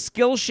up, go to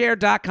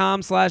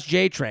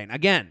Skillshare.com/JTrain.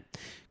 Again,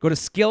 go to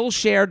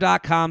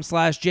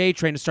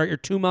Skillshare.com/JTrain to start your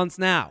 2 months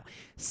now.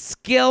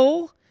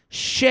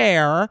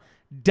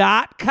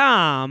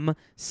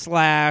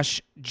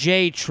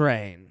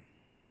 Skillshare.com/JTrain.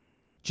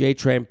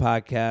 JTrain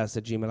podcast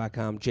at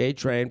gmail.com.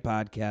 JTrain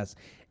podcast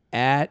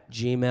at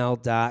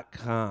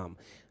gmail.com.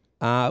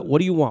 What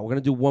do you want? We're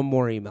going to do one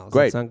more email. Does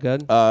Great. that sound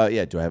good?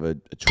 Yeah, do I have a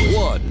choice?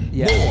 One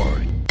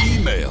more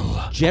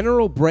email.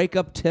 General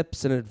breakup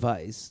tips and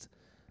advice.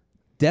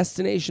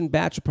 Destination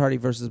bachelor party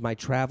versus my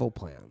travel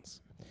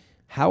plans.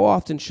 How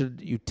often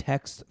should you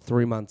text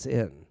 3 months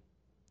in?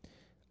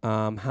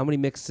 How many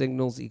mixed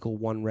signals equal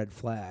one red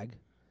flag?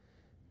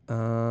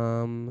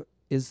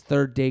 Is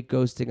third date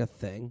ghosting a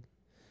thing?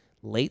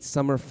 Late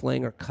summer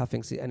fling or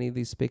cuffing? See any of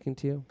these speaking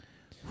to you?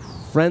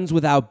 Friends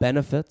without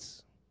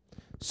benefits.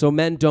 So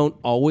men don't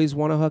always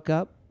want to hook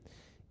up?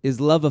 Is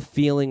love a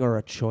feeling or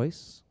a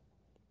choice?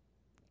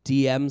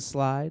 DM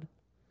slide?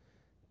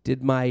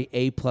 Did my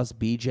A plus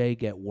BJ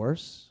get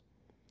worse?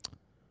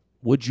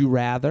 Would you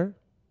rather?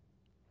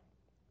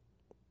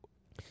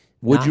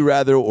 Would you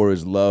rather, or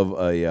is love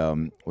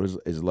a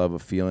is love a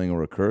feeling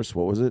or a curse?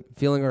 What was it?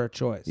 Feeling or a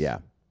choice? Yeah.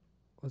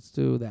 Let's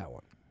do that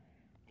one.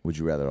 Would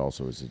you rather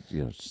also is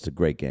just a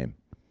great game.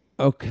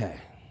 Okay.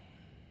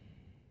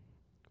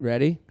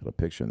 Ready? Got a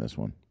picture in this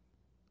one.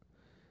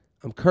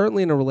 I'm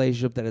currently in a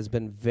relationship that has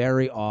been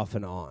very off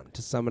and on.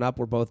 To sum it up,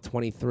 we're both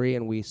 23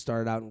 and we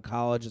started out in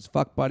college as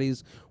fuck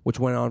buddies, which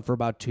went on for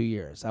about 2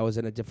 years. I was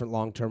in a different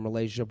long-term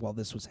relationship while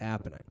this was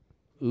happening.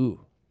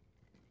 Ooh.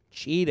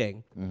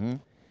 Cheating. Mm-hmm.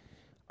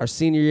 Our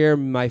senior year,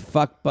 my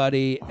fuck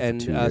buddy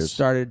and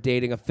started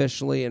dating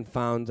officially and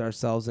found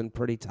ourselves in a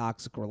pretty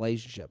toxic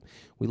relationship.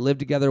 We lived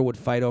together, would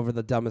fight over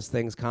the dumbest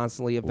things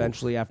constantly.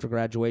 Eventually, after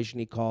graduation,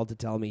 he called to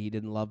tell me he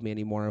didn't love me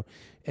anymore,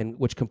 and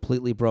which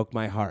completely broke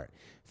my heart.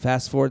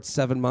 Fast forward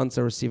 7 months,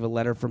 I receive a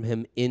letter from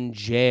him in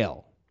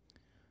jail.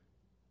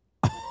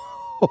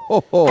 We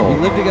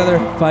live together,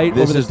 fight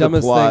This over the is the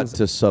dumbest plot things.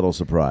 to Subtle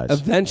Surprise.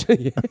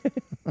 Eventually,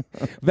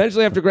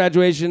 after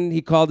graduation,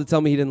 he called to tell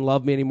me he didn't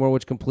love me anymore,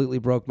 which completely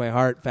broke my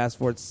heart. Fast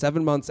forward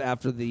 7 months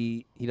after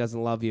he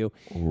doesn't love you,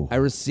 I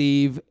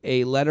receive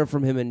a letter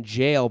from him in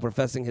jail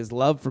professing his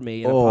love for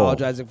me and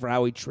apologizing for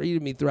how he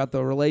treated me throughout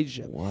the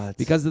relationship. What?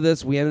 Because of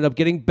this, we ended up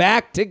getting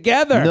back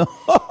together. No.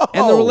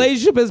 And the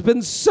relationship has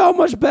been so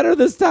much better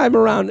this time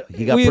around.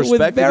 He got with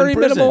perspective very in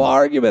prison. minimal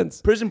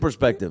arguments. Prison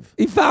perspective.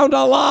 He found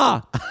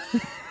Allah.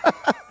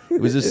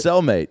 It was his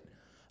cellmate.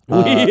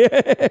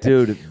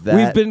 Dude,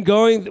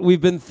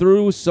 We've been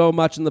through so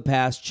much in the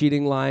past: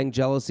 cheating, lying,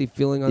 jealousy,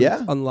 feeling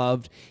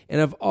unloved,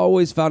 and I've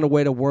always found a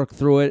way to work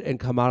through it and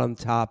come out on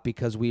top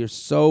because we are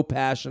so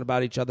passionate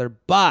about each other.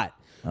 But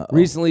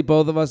recently,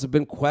 both of us have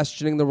been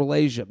questioning the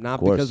relationship,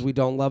 not because we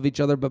don't love each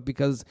other, but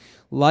because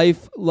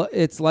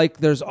it's like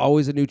there's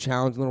always a new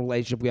challenge in the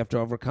relationship we have to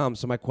overcome.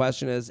 So my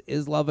question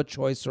is love a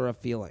choice or a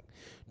feeling?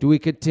 Do we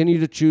continue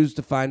to choose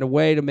to find a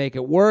way to make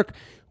it work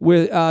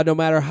with no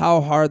matter how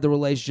hard the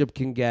relationship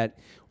can get?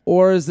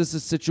 Or is this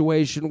a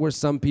situation where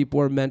some people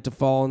are meant to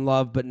fall in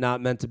love but not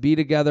meant to be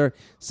together?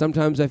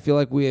 Sometimes I feel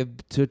like we have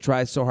to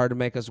try so hard to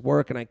make us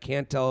work, and I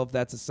can't tell if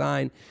that's a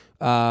sign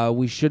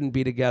we shouldn't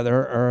be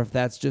together or if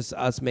that's just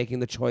us making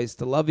the choice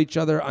to love each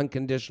other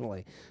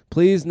unconditionally.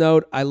 Please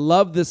note, I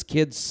love this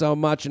kid so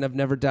much and I've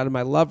never doubted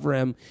my love for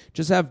him.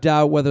 Just have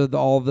doubt whether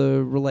all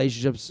the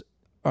relationships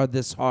are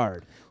this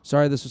hard.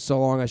 Sorry this was so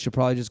long. I should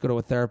probably just go to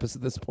a therapist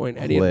at this point.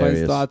 Any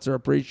advice, thoughts are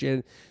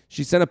appreciated.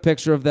 She sent a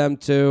picture of them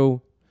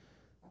too.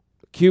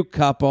 Cute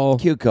couple.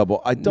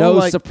 I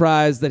don't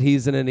surprise that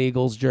he's in an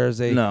Eagles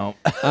jersey. No.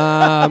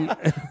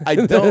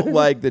 I don't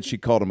like that she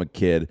called him a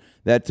kid.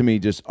 That to me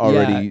just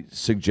already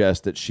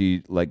suggests that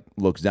she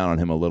looks down on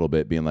him a little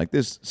bit, being like,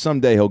 "This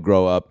someday he'll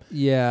grow up."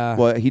 Yeah.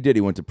 Well, he did.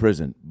 He went to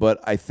prison. But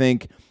I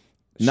think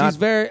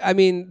they're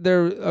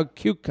a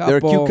cute couple. They're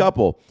a cute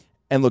couple.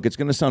 And look, it's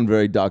going to sound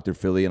very Dr.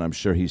 Philly, and I'm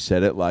sure he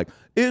said it like,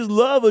 is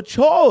love a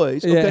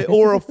choice, okay,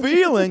 or a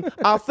feeling?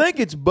 I think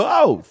it's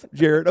both,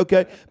 Jared,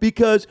 okay?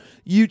 Because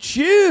you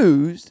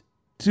choose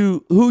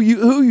to who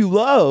you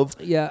love,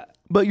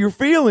 but your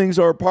feelings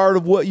are part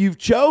of what you've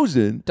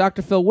chosen.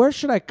 Dr. Phil, where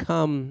should I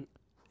come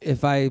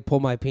if I pull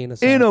my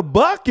penis out? In a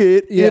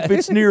bucket, if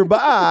it's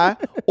nearby,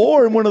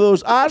 or in one of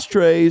those ice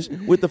trays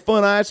with the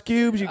fun ice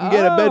cubes you can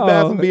get at Bed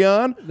Bath &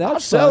 Beyond. I'll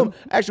sell them.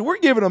 Actually, we're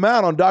giving them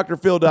out on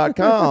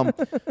drphil.com.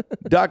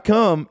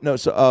 No,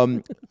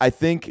 so I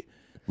think,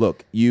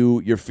 look,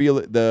 you're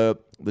feeling the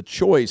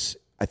choice,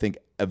 I think,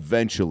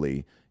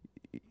 eventually,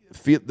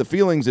 the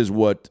feelings is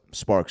what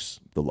sparks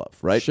the love,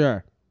 right?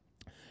 Sure.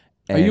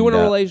 Are you in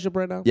a relationship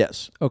right now?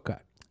 Yes. Okay.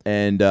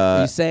 And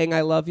are you saying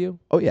I love you?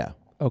 Oh, yeah.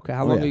 Okay,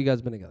 how long have you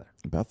guys been together?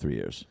 About 3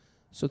 years.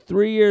 So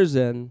 3 years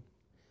in,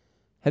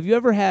 have you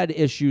ever had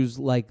issues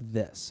like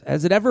this?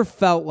 Has it ever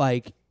felt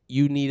like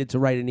you needed to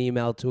write an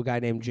email to a guy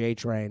named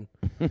J-Train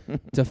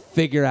to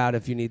figure out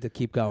if you need to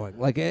keep going?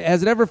 Like,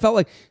 has it ever felt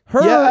like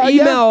her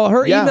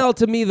email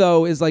to me,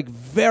 though, is like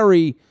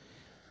very,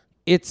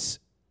 it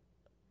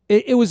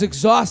was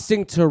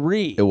exhausting to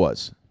read. It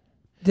was.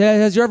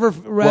 Has your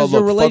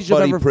relationship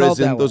ever felt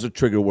that way? Those are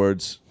trigger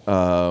words.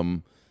 By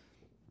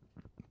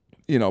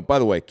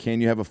the way, can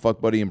you have a fuck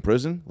buddy in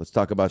prison? Let's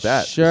talk about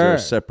that. Sure. Is there a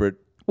separate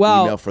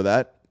email for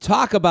that?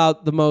 Talk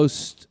about the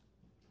most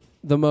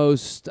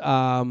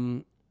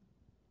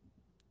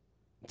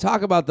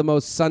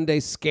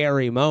Sunday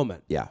scary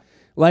moment. Yeah.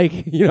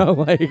 Like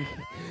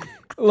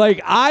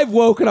I've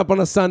woken up on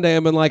a Sunday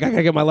and been like, I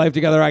gotta get my life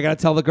together. I gotta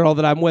tell the girl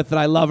that I'm with that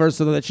I love her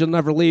so that she'll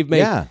never leave me.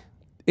 Yeah.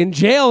 In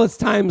jail, it's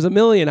times a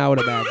million, I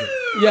would imagine.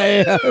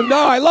 Yeah.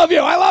 No, I love you.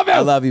 I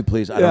love you,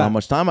 please. I don't know how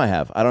much time I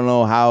have. I don't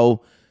know how.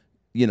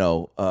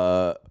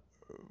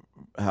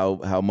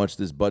 How much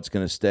this butt's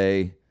gonna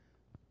stay?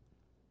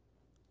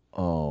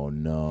 Oh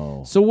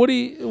no! So what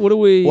do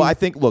we? Well, I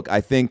think. Look,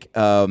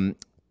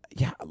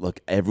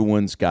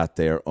 everyone's got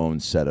their own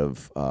set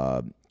of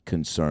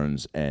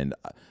concerns, and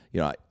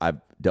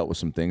I've dealt with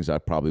some things I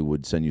probably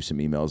would send you some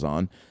emails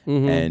on,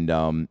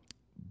 and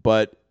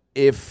but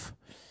if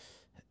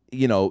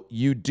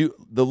you do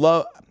the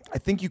love, I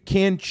think you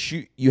can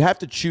choose. You have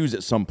to choose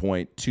at some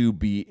point to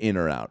be in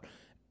or out,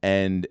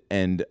 and.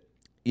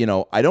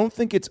 I don't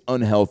think it's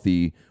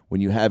unhealthy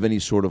when you have any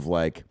sort of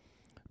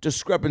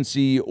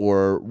discrepancy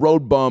or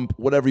road bump,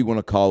 whatever you want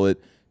to call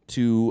it,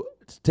 to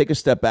take a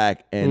step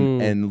back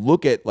and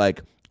look at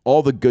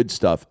all the good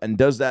stuff. And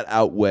does that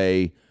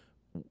outweigh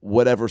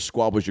whatever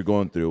squabbles you're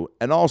going through?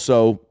 And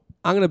also,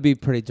 I'm going to be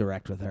pretty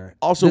direct with her.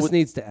 Also, this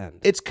needs to end.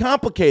 It's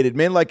complicated,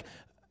 man.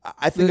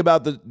 I think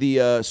about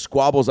the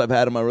squabbles I've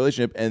had in my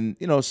relationship, and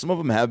some of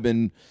them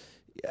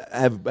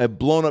have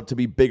blown up to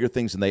be bigger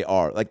things than they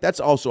are. That's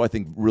also, I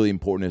think, really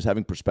important, is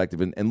having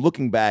perspective and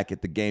looking back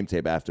at the game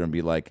tape after and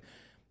be like,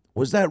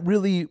 was that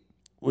really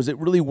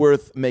really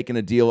worth making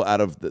a deal out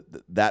of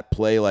that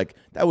play? Like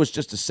that was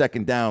just a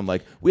second down.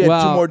 Like we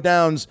had 2 more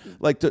downs.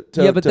 Like but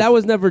that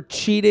was never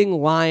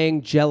cheating,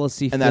 lying,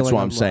 jealousy. And that's what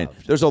I'm unloved. saying.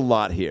 There's a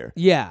lot here.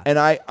 Yeah, and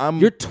I'm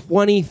you're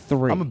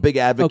 23. I'm a big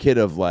advocate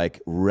of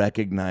like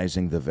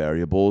recognizing the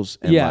variables.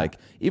 And like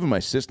even my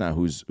sis now,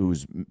 who's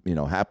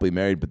happily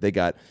married, but they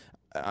got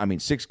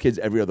 6 kids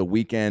every other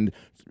weekend.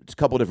 A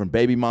couple different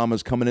baby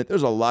mamas coming in.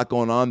 There's a lot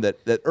going on that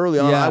early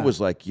on I was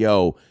like,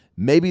 yo,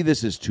 maybe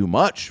this is too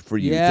much for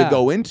you to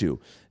go into.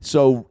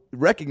 So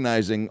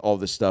recognizing all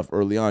this stuff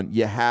early on,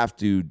 you have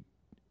to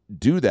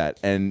do that.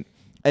 And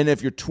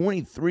if you're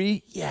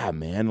 23, yeah,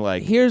 man,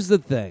 like Here's the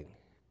thing.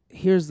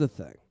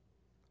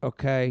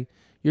 Okay?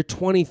 You're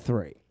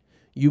 23.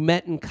 You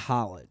met in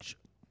college.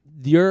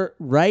 You're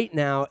right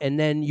now, and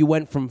then you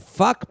went from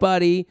fuck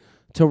buddy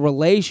to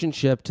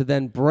relationship to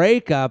then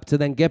break up to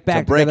then get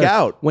back break together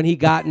out when he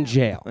got in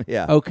jail.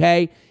 Yeah.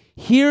 Okay?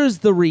 Here's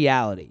the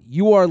reality.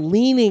 You are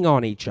leaning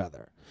on each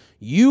other.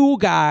 You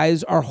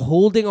guys are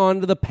holding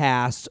on to the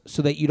past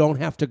so that you don't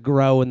have to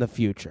grow in the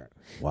future.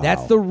 Wow.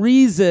 That's the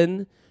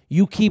reason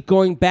you keep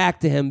going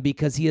back to him,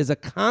 because he is a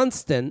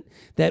constant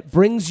that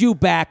brings you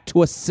back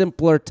to a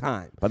simpler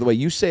time. By the way,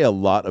 you say a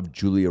lot of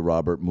Julia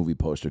Roberts movie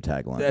poster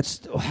taglines.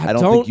 I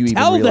don't think you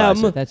tell even realize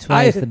them. it. That's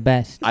why he's the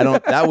best.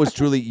 That was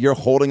truly, you're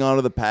holding on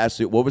to the past.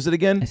 What was it I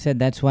again? said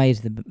that's why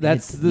he's the best.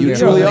 That's the, You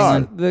truly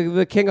are.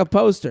 the king of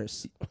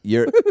posters.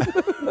 You're,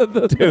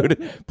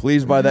 dude,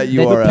 please buy that The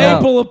URL.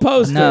 people of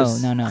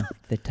posters. No.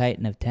 The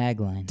Titan of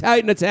tagline.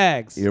 Titan of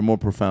tags. You're more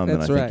profound than I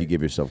That's think right. you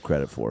give yourself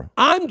credit for.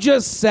 I'm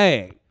just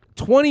saying,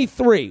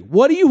 23,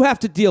 what do you have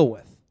to deal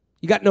with?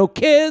 You got no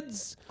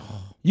kids.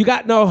 You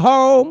got no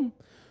home.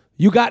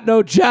 You got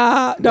no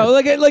job. No,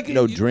 like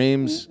No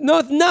dreams.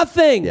 No,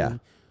 nothing. Yeah.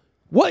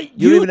 What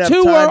You don't you even have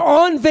two time. are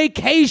on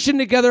vacation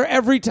together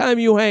every time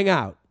you hang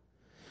out.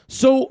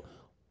 So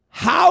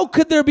how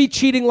could there be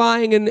cheating,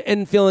 lying,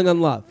 and feeling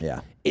unloved?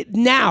 Yeah.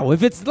 Now,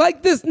 if it's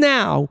like this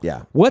now,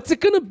 Yeah. what's it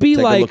going to be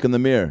Take a like look in the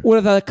mirror.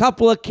 with a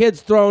couple of kids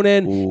thrown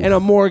in and a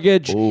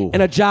mortgage Ooh.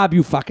 and a job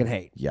you fucking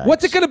hate? Yikes.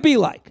 What's it going to be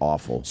like?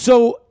 Awful.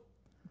 So,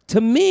 to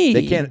me,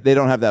 They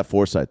don't have that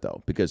foresight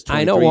though, because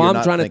 23, I know. Well, you're I'm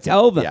not trying to thinking-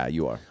 tell them. Yeah,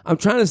 you are. I'm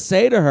trying to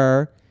say to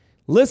her,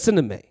 listen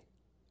to me,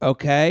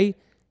 okay?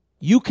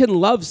 You can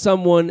love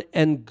someone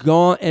and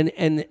go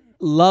and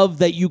love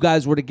that you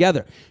guys were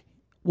together.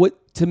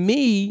 What to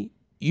me,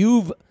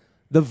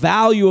 the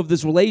value of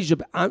this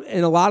relationship.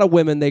 And a lot of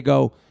women, they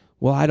go,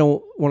 well, I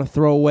don't want to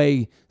throw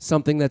away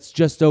something that's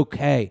just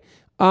okay.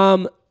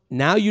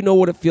 Now you know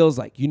what it feels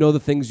like. You know the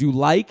things you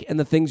like and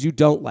the things you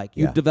don't like.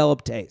 You've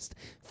developed taste.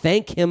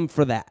 Thank him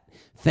for that.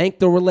 Thank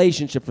the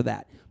relationship for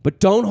that. But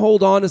don't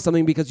hold on to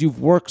something because you've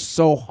worked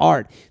so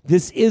hard.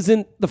 This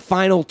isn't the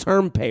final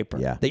term paper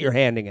that you're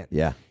handing in.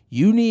 Yeah.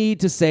 You need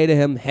to say to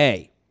him,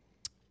 hey,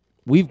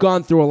 we've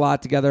gone through a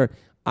lot together.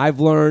 I've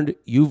learned,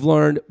 you've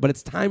learned, but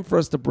it's time for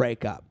us to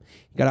break up.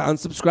 You got to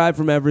unsubscribe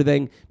from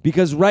everything,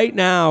 because right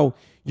now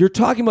you're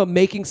talking about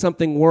making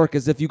something work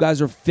as if you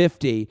guys are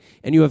 50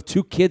 and you have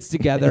 2 kids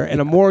together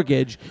and a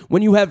mortgage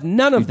when you have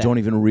none of that. You don't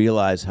even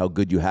realize how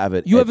good you have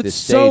it. You at have it this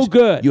so stage.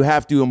 good. You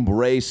have to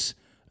embrace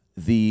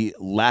the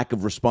lack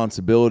of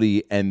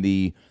responsibility and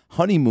the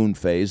honeymoon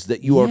phase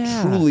that you are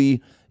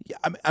truly.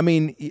 I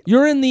mean,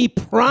 you're in the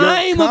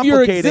prime you're of your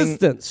complicating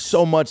existence.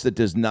 so much that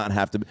does not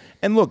have to be.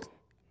 And look,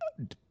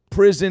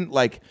 prison,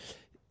 like,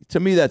 to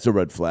me, that's a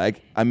red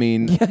flag. I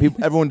mean,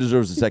 everyone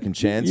deserves a second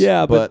chance.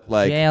 Yeah, but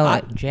like,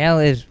 Jail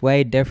is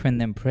way different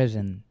than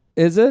prison.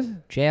 Is it?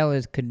 Jail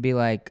could be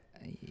like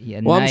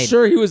Well, I'm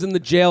sure he was in the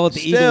jail at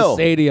the Eagles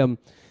Stadium,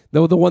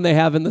 the one they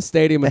have in the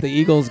stadium at the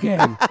Eagles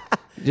game.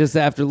 Just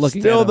after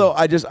looking still at him. though,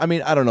 I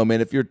don't know,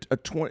 man. If you're a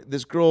 20,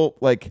 this girl,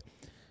 like,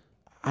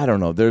 I don't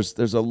know. There's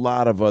a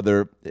lot of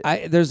other.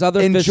 There's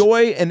other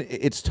enjoy, and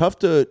it's tough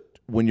to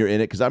when you're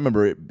in it, because I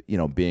remember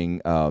it,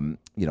 being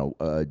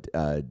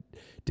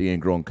dating a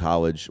girl in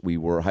college. We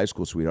were high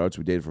school sweethearts.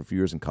 We dated for a few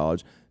years in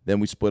college. Then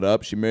we split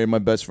up. She married my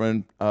best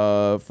friend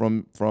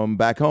from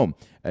back home,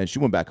 and she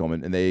went back home,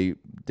 and they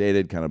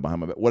dated kind of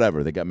behind my back.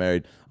 Whatever, they got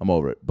married. I'm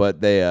over it.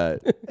 But they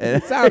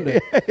and,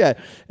 sounded yeah.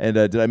 And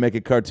did I make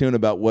a cartoon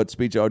about what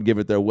speech I would give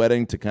at their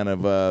wedding to kind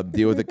of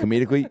deal with it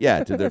comedically?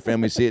 Yeah. Did their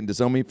family see it and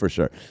disown me? For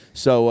sure.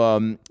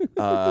 So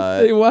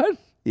They what?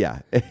 yeah.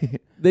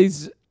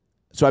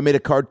 So I made a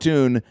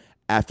cartoon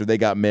after they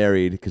got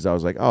married, because I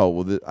was like, oh,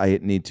 well, I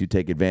need to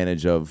take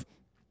advantage of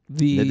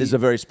this is a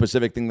very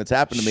specific thing that's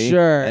happened to me,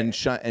 Sure.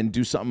 and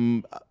do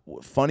something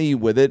funny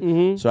with it.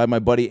 Mm-hmm. So I had my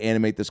buddy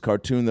animate this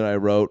cartoon that I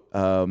wrote,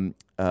 like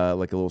a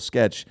little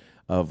sketch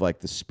of like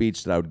the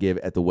speech that I would give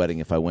at the wedding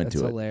if I went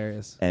That's to it.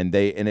 hilarious. And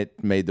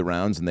it made the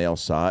rounds, and they all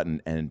saw it,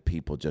 and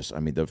people just,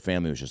 the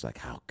family was just like,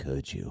 how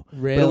could you?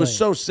 Really? But it was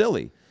so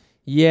silly.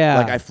 Yeah.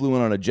 Like I flew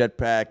in on a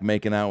jetpack,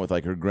 making out with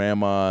like her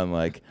grandma, and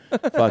like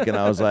fucking.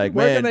 I was like,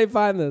 Where man, can they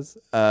find this?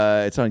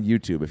 it's on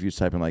YouTube. If you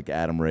type in like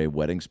Adam Ray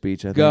wedding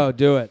speech, I think. Go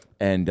do it.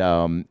 And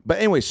but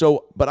anyway,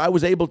 but I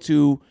was able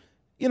to,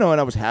 and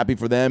I was happy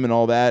for them and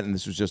all that. And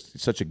this was just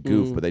such a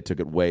goof, but they took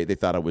it way. They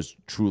thought I was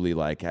truly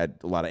like had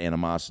a lot of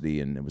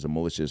animosity, and it was a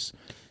malicious,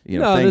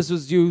 No, thing. this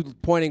was you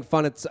pointing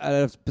fun at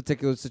a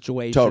particular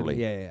situation.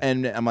 Totally. Yeah.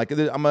 And I'm like,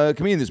 I'm a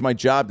comedian. This is my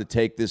job to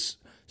take this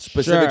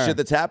specific Sure. shit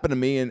that's happened to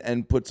me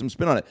and put some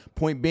spin on it.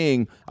 Point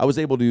being, I was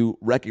able to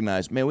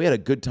recognize, man, we had a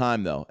good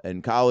time though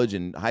in college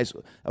and high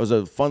school. That was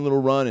a fun little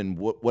run and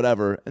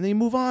whatever. And then you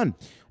move on.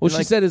 Well, And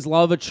she said, is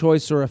love a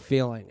choice or a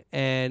feeling?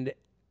 And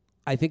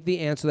I think the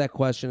answer to that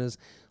question is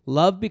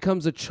love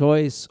becomes a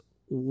choice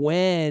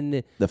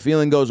when, the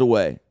feeling goes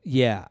away.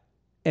 yeah.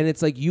 And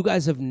it's like you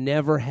guys have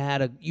never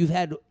had you've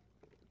had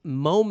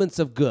moments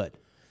of good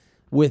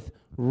with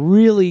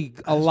really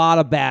a lot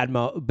of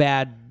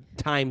bad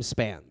time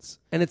spans.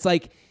 And it's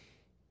like,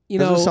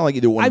 Doesn't sound like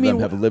either one of them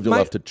have lived my-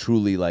 enough to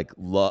truly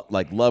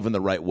love in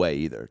the right way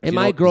either. And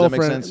my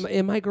girlfriend,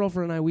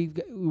 and I, we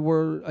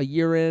were a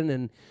year in,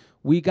 and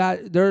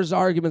there's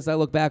arguments that I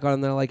look back on,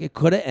 and they're like, it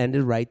could have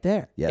ended right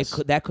there. Yes.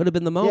 That could have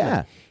been the moment.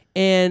 Yeah.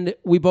 And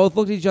we both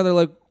looked at each other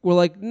like, we're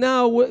like,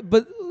 no,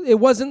 but it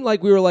wasn't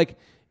like we were like,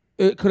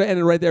 it could have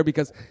ended right there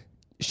because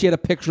she had a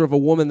picture of a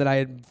woman that I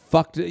had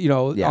fucked,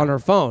 on her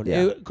phone.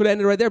 Yeah. It could have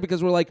ended right there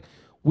because we're like,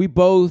 we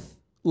both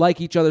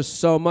like each other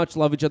so much,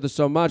 love each other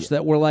so much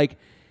that we're like,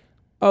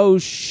 oh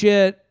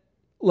shit,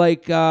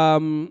 like,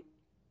 the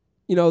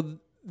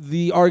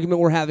argument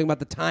we're having about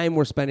the time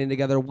we're spending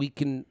together, we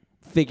can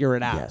figure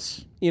it out.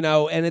 Yes.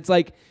 And it's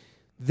like,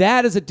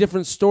 that is a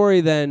different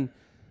story than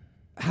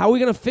how are we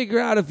going to figure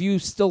out if you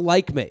still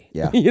like me?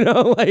 Yeah.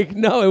 No,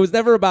 it was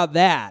never about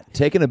that.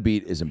 Taking a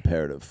beat is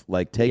imperative.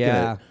 Like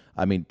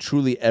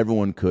truly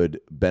everyone could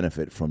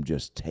benefit from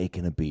just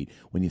taking a beat.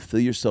 When you feel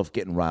yourself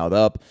getting riled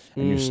up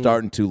and you're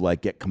starting to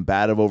like get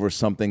combative over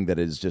something that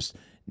is just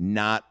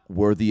not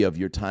worthy of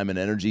your time and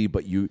energy,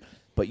 but you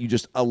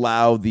just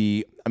allow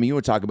you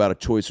would talk about a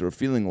choice or a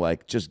feeling,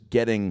 like just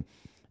getting,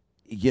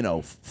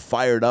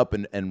 fired up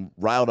and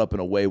riled up in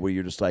a way where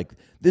you're just like,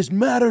 this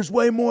matters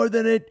way more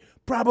than it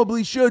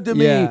probably should to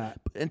me. Yeah.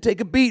 And take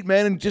a beat,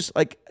 man, and just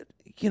like,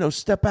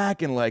 step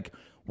back and like,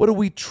 what do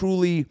we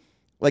truly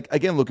like?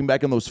 Again, looking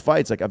back on those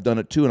fights, like I've done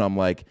it too, and I'm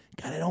like,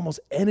 God, it almost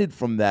ended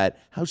from that.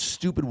 How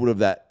stupid would have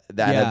that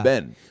have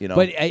been?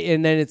 But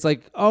and then it's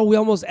like, oh, we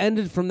almost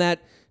ended from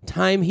that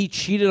time he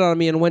cheated on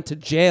me and went to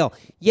jail.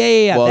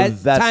 Yeah. Well,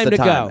 that's time the to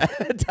time.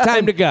 go.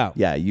 Time to go.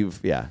 Yeah,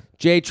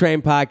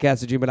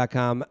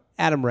 JTrainPodcast@gmail.com.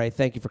 Adam Ray,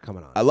 thank you for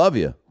coming on. I love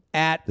you.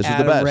 At This is the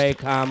Adam best. Ray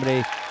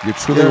Comedy. You're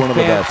truly one of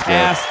the best. Joe.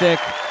 Fantastic.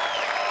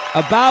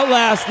 About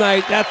Last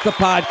Night, that's the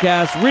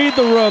podcast. Read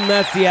the Room,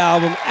 that's the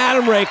album.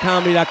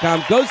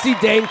 AdamRayComedy.com. Go see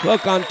Dane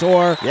Cook on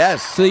tour.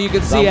 Yes. So you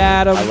can see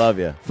Adam. I love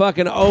you.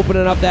 Fucking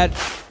opening up that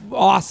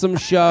awesome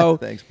show.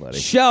 Thanks, buddy.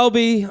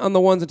 Shelby on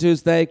the ones and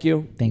twos, thank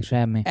you. Thanks for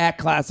having me. At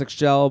Classic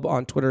Shelb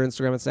on Twitter,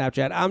 Instagram, and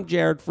Snapchat. I'm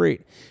Jared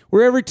Freed.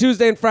 We're every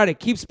Tuesday and Friday.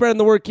 Keep spreading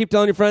the word. Keep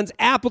telling your friends.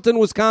 Appleton,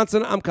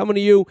 Wisconsin. I'm coming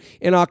to you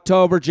in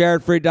October.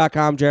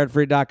 JaredFreed.com.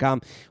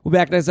 JaredFreed.com. We'll be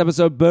back next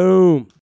episode. Boom.